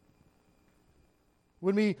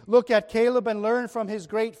 When we look at Caleb and learn from his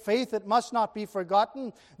great faith, it must not be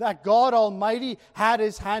forgotten that God Almighty had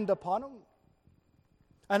his hand upon him.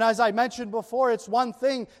 And as I mentioned before, it's one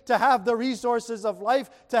thing to have the resources of life,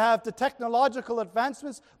 to have the technological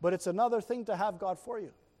advancements, but it's another thing to have God for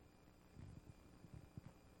you.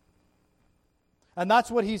 And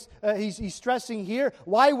that's what he's stressing here.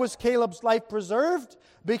 Why was Caleb's life preserved?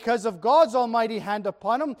 Because of God's almighty hand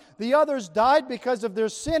upon him. The others died because of their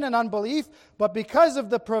sin and unbelief, but because of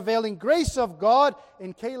the prevailing grace of God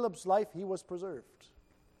in Caleb's life, he was preserved.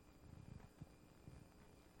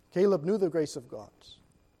 Caleb knew the grace of God.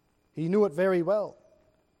 He knew it very well.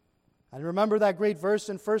 And remember that great verse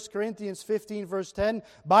in 1 Corinthians 15, verse 10,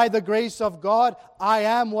 by the grace of God, I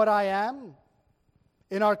am what I am.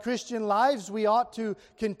 In our Christian lives, we ought to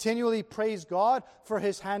continually praise God for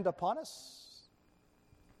his hand upon us.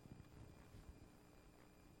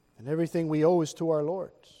 And everything we owe is to our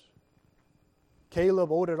Lord.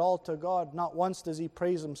 Caleb owed it all to God. Not once does he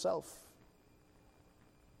praise himself.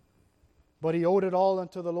 But he owed it all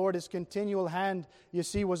unto the Lord. His continual hand, you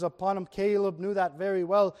see, was upon him. Caleb knew that very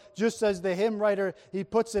well. Just as the hymn writer, he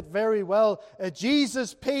puts it very well.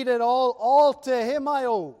 Jesus paid it all to him I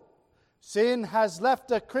owe. Sin has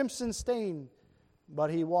left a crimson stain,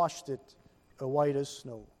 but he washed it white as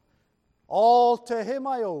snow. All to him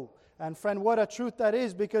I owe. And friend, what a truth that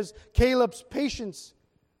is, because Caleb's patience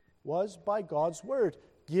was by God's word,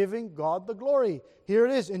 giving God the glory. Here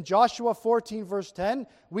it is. In Joshua 14, verse 10,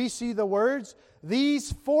 we see the words,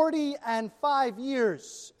 these 45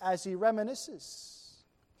 years, as he reminisces.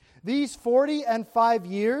 These 45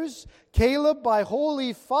 years, Caleb, by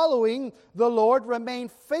wholly following the Lord,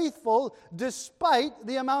 remained faithful despite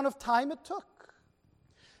the amount of time it took.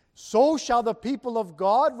 So shall the people of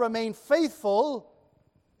God remain faithful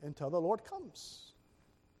until the Lord comes.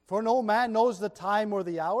 For no man knows the time or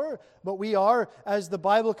the hour, but we are, as the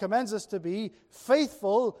Bible commends us to be,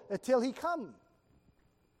 faithful until he comes.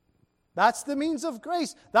 That's the means of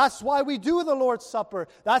grace. That's why we do the Lord's Supper.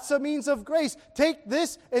 That's a means of grace. Take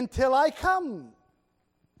this until I come.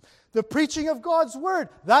 The preaching of God's Word,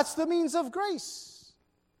 that's the means of grace.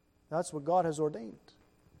 That's what God has ordained.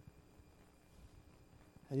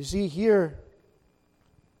 And you see here,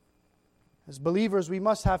 as believers, we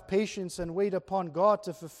must have patience and wait upon God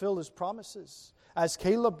to fulfill his promises, as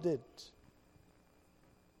Caleb did.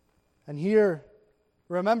 And here,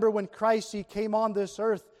 remember when Christ, he came on this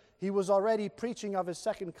earth, he was already preaching of his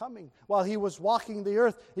second coming. While he was walking the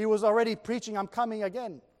earth, he was already preaching, I'm coming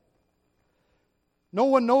again. No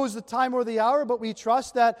one knows the time or the hour, but we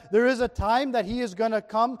trust that there is a time that he is going to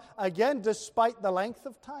come again despite the length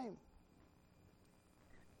of time.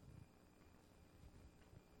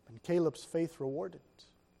 And Caleb's faith rewarded.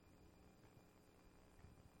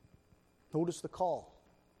 Notice the call.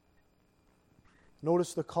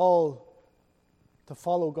 Notice the call to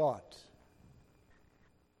follow God.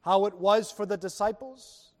 How it was for the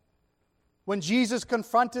disciples. When Jesus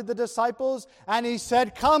confronted the disciples and he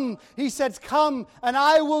said, "Come," he said, "Come, and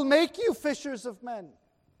I will make you fishers of men."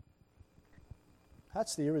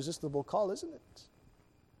 That's the irresistible call, isn't it?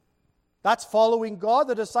 That's following God.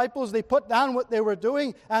 The disciples, they put down what they were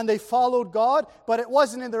doing and they followed God, but it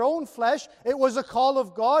wasn't in their own flesh. It was a call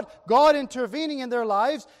of God, God intervening in their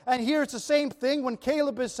lives. And here it's the same thing when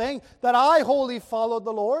Caleb is saying that I wholly followed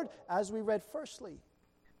the Lord, as we read firstly.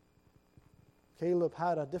 Caleb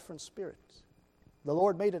had a different spirit. The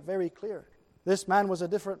Lord made it very clear. This man was a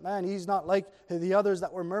different man. He's not like the others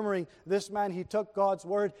that were murmuring. This man, he took God's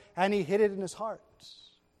word and he hid it in his heart.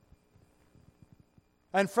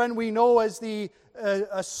 And friend, we know as the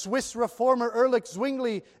Swiss reformer Erlich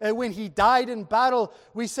Zwingli, when he died in battle,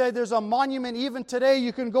 we said there's a monument even today.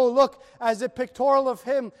 You can go look as a pictorial of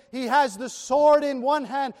him. He has the sword in one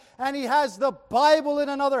hand and he has the Bible in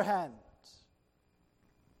another hand.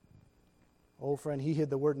 Oh, friend, he hid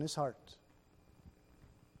the word in his heart.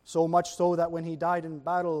 So much so that when he died in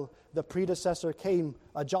battle, the predecessor came,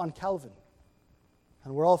 John Calvin.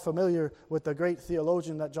 And we're all familiar with the great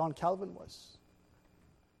theologian that John Calvin was.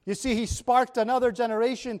 You see, he sparked another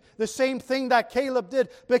generation, the same thing that Caleb did.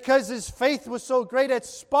 Because his faith was so great, it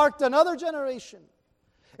sparked another generation.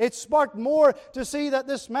 It sparked more to see that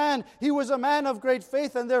this man, he was a man of great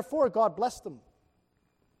faith, and therefore God blessed him.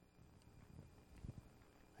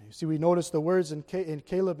 You see, we notice the words in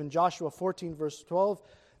Caleb in Joshua 14, verse 12.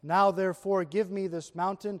 "Now therefore give me this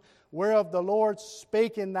mountain, whereof the Lord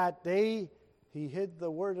spake in that day. He hid the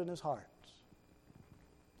word in his heart."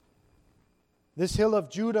 This hill of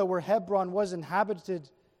Judah where Hebron was inhabited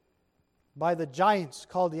by the giants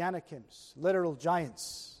called the Anakims, literal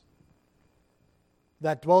giants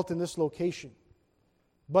that dwelt in this location.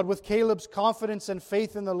 But with Caleb's confidence and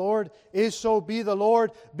faith in the Lord, is so be the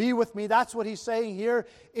Lord be with me. That's what he's saying here.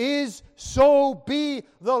 Is so be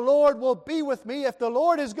the Lord will be with me. If the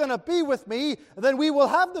Lord is going to be with me, then we will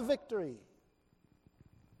have the victory.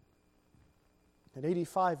 At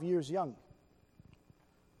 85 years young,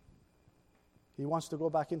 he wants to go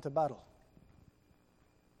back into battle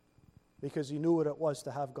because he knew what it was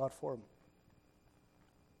to have God for him.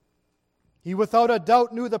 He without a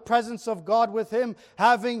doubt knew the presence of God with him,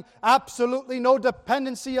 having absolutely no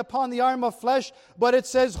dependency upon the arm of flesh, but it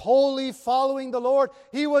says wholly following the Lord.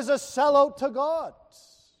 He was a sellout to God,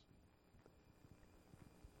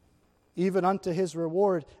 even unto his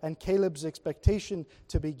reward, and Caleb's expectation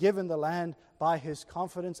to be given the land by his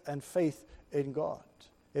confidence and faith in God.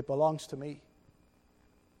 It belongs to me.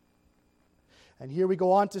 And here we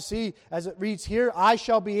go on to see, as it reads here, I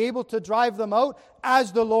shall be able to drive them out,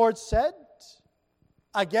 as the Lord said.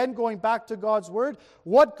 Again, going back to God's word,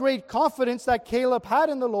 what great confidence that Caleb had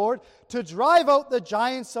in the Lord to drive out the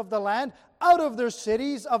giants of the land out of their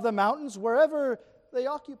cities, of the mountains, wherever they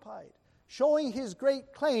occupied, showing his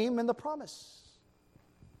great claim in the promise.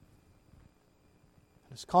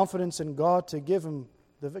 His confidence in God to give him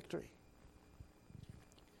the victory.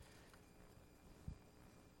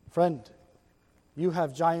 Friend, you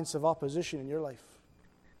have giants of opposition in your life.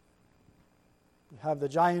 You have the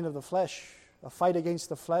giant of the flesh, a fight against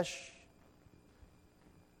the flesh.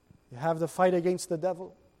 You have the fight against the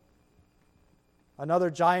devil.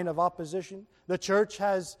 Another giant of opposition. The church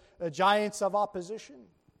has giants of opposition.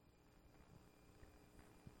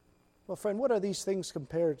 Well, friend, what are these things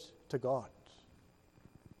compared to God?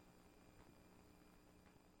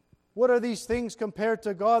 What are these things compared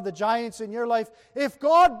to God, the giants in your life? If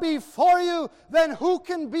God be for you, then who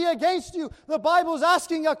can be against you? The Bible's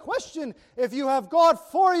asking a question. If you have God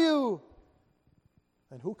for you,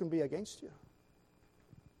 then who can be against you?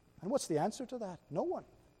 And what's the answer to that? No one.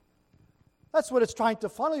 That's what it's trying to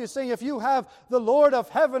funnel you, saying if you have the Lord of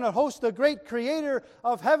heaven, a host, the great creator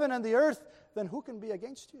of heaven and the earth, then who can be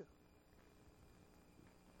against you?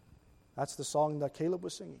 That's the song that Caleb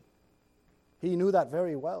was singing. He knew that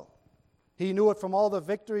very well. He knew it from all the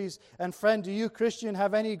victories. And friend, do you, Christian,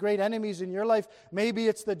 have any great enemies in your life? Maybe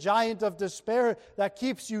it's the giant of despair that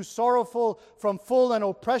keeps you sorrowful from full and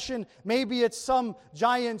oppression. Maybe it's some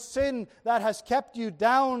giant sin that has kept you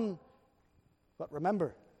down. But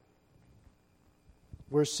remember,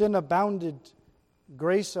 where sin abounded,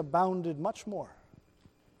 grace abounded much more.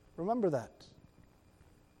 Remember that.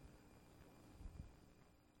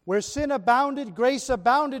 Where sin abounded, grace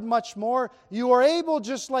abounded much more. You are able,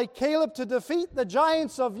 just like Caleb, to defeat the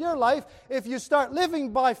giants of your life if you start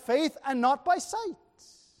living by faith and not by sight.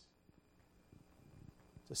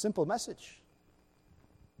 It's It's a simple message.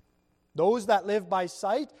 Those that live by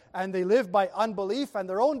sight and they live by unbelief and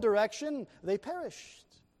their own direction, they perished.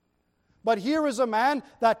 But here is a man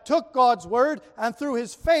that took God's word, and through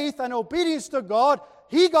his faith and obedience to God,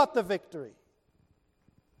 he got the victory.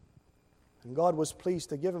 And God was pleased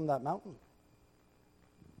to give him that mountain.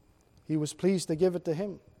 He was pleased to give it to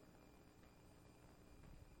him.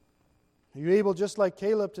 You're able, just like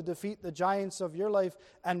Caleb, to defeat the giants of your life,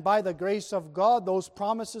 and by the grace of God, those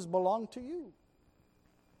promises belong to you.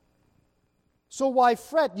 So why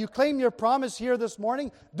fret? You claim your promise here this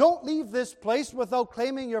morning. Don't leave this place without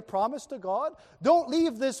claiming your promise to God. Don't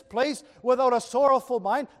leave this place without a sorrowful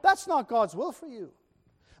mind. That's not God's will for you.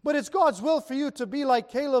 But it's God's will for you to be like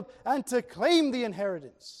Caleb and to claim the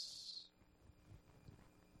inheritance.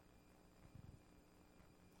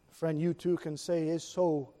 Friend, you too can say, "Is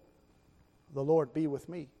so the Lord be with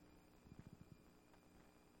me."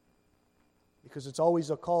 Because it's always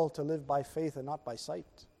a call to live by faith and not by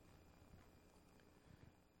sight.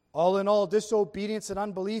 All in all, disobedience and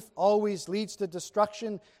unbelief always leads to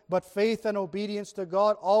destruction, but faith and obedience to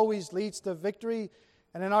God always leads to victory.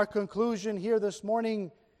 And in our conclusion here this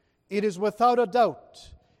morning, it is without a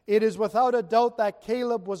doubt that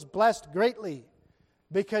Caleb was blessed greatly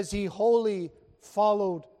because he wholly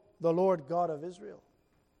followed the Lord God of Israel.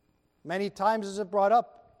 Many times is it brought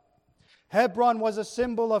up. Hebron was a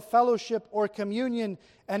symbol of fellowship or communion,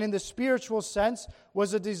 and in the spiritual sense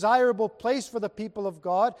was a desirable place for the people of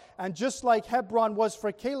God, and just like Hebron was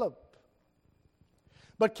for Caleb.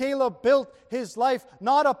 But Caleb built his life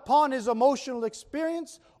not upon his emotional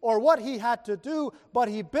experience or what he had to do, but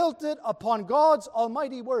he built it upon God's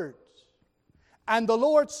almighty word. And the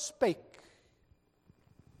Lord spake,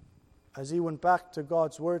 as he went back to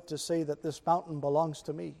God's word to say that this mountain belongs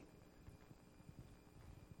to me.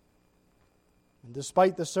 And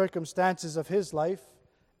despite the circumstances of his life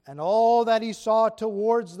and all that he saw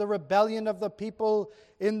towards the rebellion of the people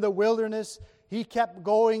in the wilderness, he kept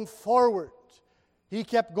going forward. He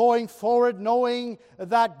kept going forward knowing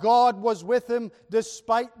that God was with him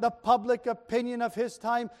despite the public opinion of his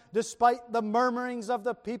time, despite the murmurings of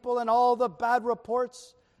the people and all the bad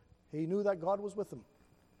reports. He knew that God was with him.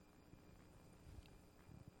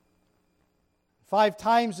 5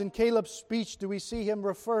 times in Caleb's speech do we see him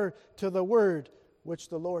refer to the word which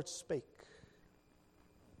the Lord spake.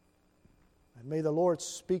 And may the Lord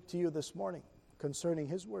speak to you this morning concerning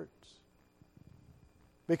his words.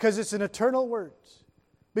 Because it's an eternal word.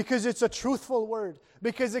 Because it's a truthful word.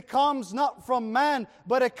 Because it comes not from man,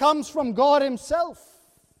 but it comes from God himself.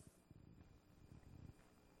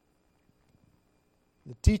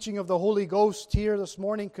 The teaching of the Holy Ghost here this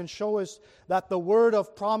morning can show us that the word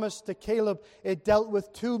of promise to Caleb, it dealt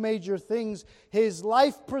with 2 major things. His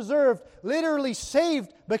life preserved, literally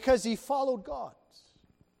saved, because he followed God.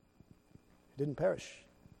 He didn't perish.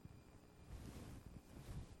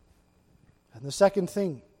 And the second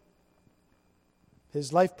thing,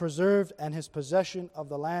 his life preserved and his possession of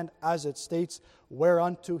the land, as it states,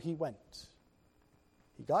 whereunto he went.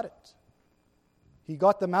 He got it. He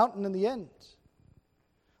got the mountain in the end.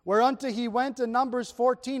 Whereunto he went in Numbers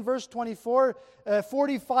 14, verse 24,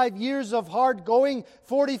 45 years of hard going,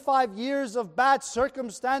 45 years of bad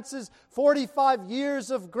circumstances, 45 years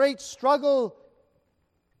of great struggle.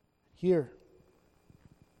 Here,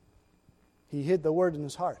 he hid the word in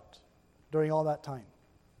his heart during all that time,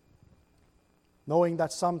 knowing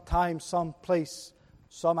that sometime, some place,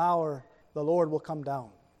 some hour, the Lord will come down.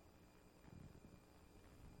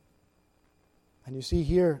 And you see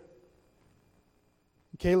here,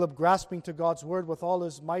 Caleb grasping to God's word with all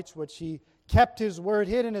his might, which he kept his word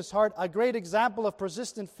hid in his heart, a great example of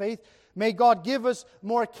persistent faith. May God give us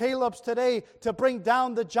more Calebs today to bring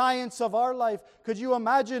down the giants of our life. Could you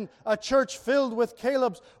imagine a church filled with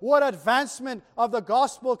Calebs? What advancement of the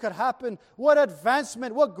gospel could happen? What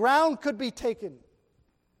advancement, what ground could be taken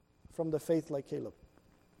from the faith like Caleb?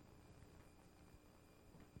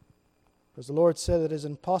 Because the Lord said it is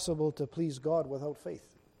impossible to please God without faith.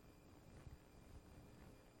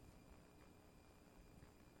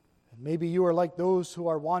 Maybe you are like those who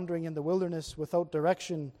are wandering in the wilderness without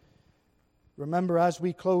direction. Remember, as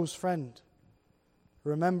we close, friend,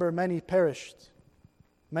 remember many perished.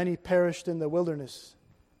 Many perished in the wilderness.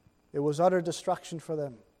 It was utter destruction for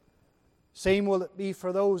them. Same will it be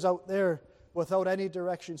for those out there without any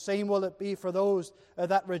direction. Same will it be for those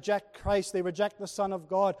that reject Christ. They reject the Son of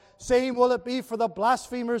God. Same will it be for the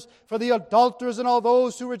blasphemers, for the adulterers, and all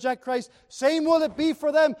those who reject Christ. Same will it be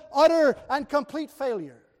for them. Utter and complete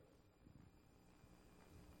failure.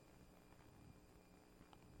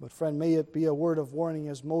 But friend, may it be a word of warning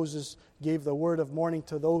as Moses gave the word of warning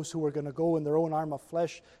to those who were going to go in their own arm of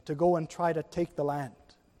flesh to go and try to take the land.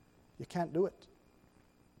 You can't do it.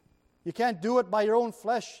 You can't do it by your own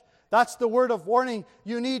flesh. That's the word of warning.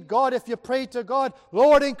 You need God. If you pray to God,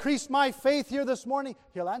 Lord, increase my faith here this morning,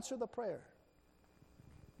 He'll answer the prayer.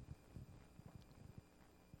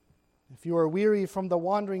 If you are weary from the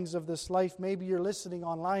wanderings of this life, maybe you're listening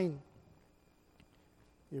online.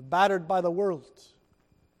 You're battered by the world.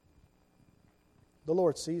 The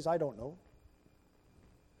Lord sees, I don't know.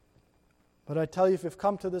 But I tell you, if you've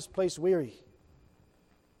come to this place weary,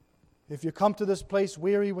 if you come to this place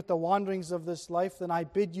weary with the wanderings of this life, then I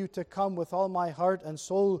bid you to come with all my heart and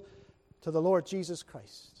soul to the Lord Jesus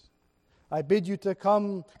Christ. I bid you to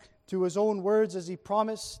come to His own words as He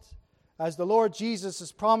promised, as the Lord Jesus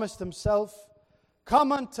has promised Himself.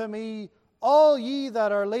 Come unto me, all ye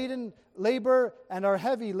that are laden, labor and are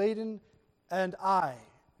heavy laden, and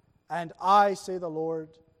I, say the Lord,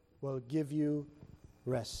 will give you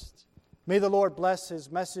rest. May the Lord bless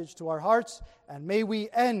His message to our hearts, and may we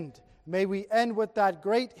end with that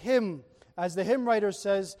great hymn, as the hymn writer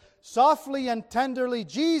says, softly and tenderly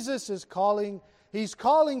Jesus is calling. He's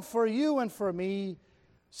calling for you and for me.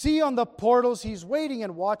 See on the portals, He's waiting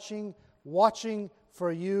and watching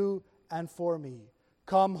for you and for me.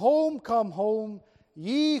 Come home,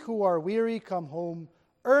 ye who are weary, come home.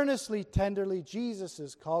 Earnestly, tenderly, Jesus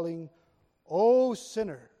is calling. O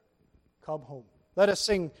sinner, come home. Let us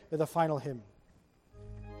sing the final hymn.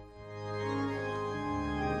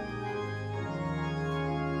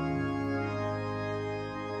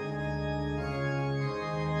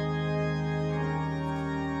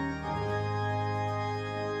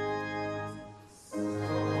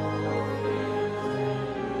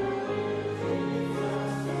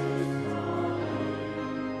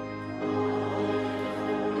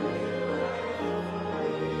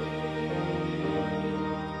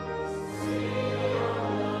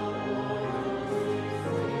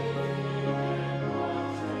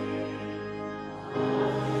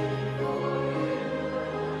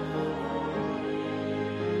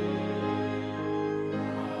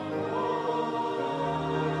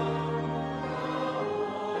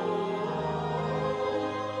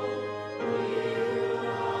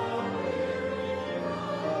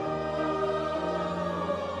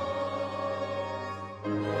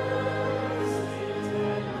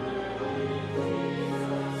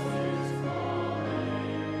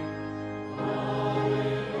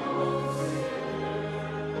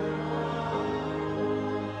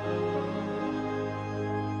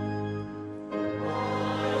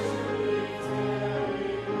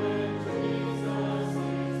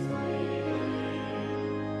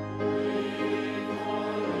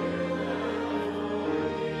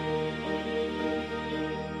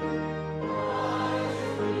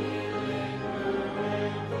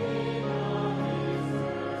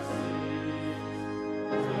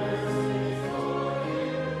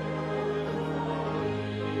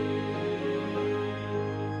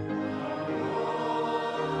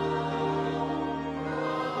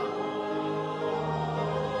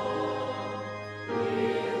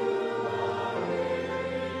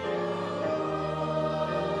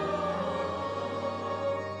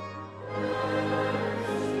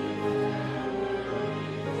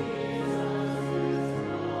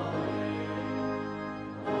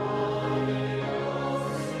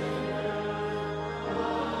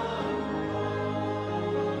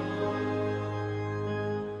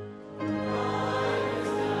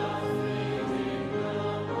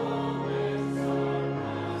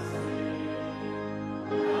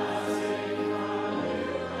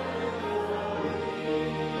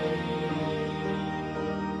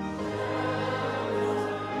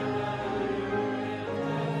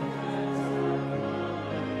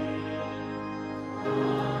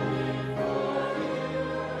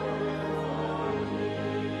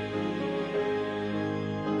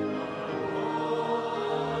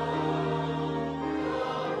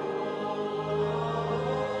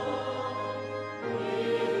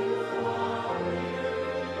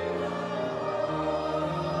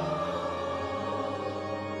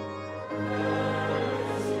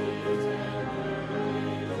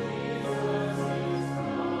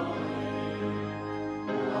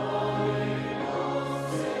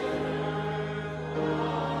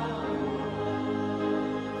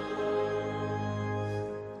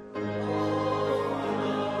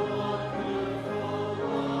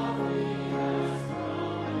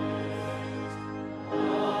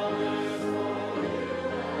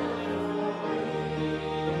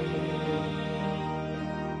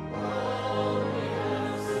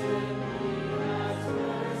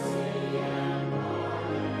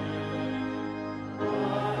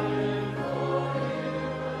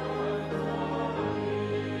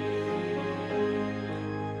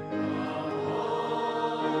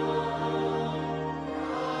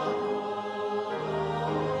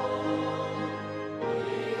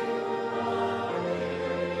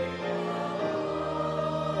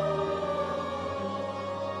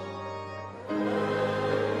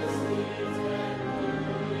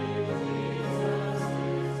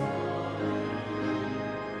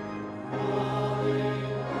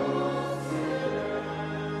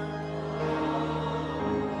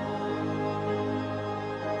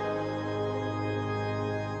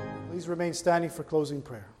 Please remain standing for closing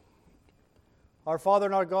prayer. Our Father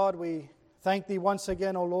and our God, we thank Thee once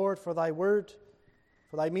again, O Lord, for Thy word,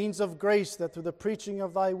 for Thy means of grace, that through the preaching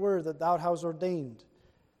of Thy word that Thou hast ordained.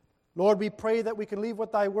 Lord, we pray that we can leave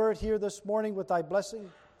with Thy word here this morning with Thy blessing.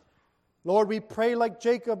 Lord, we pray like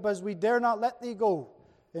Jacob, as we dare not let Thee go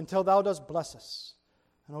until Thou dost bless us.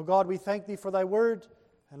 And, O God, we thank Thee for Thy word,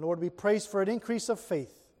 and Lord, we praise for an increase of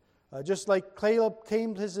faith, just like Caleb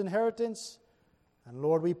claimed his inheritance. And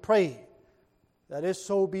Lord, we pray that if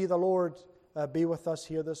so be the Lord, be with us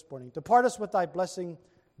here this morning. Depart us with Thy blessing.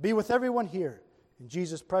 Be with everyone here. In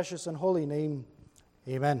Jesus' precious and holy name,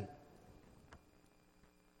 amen.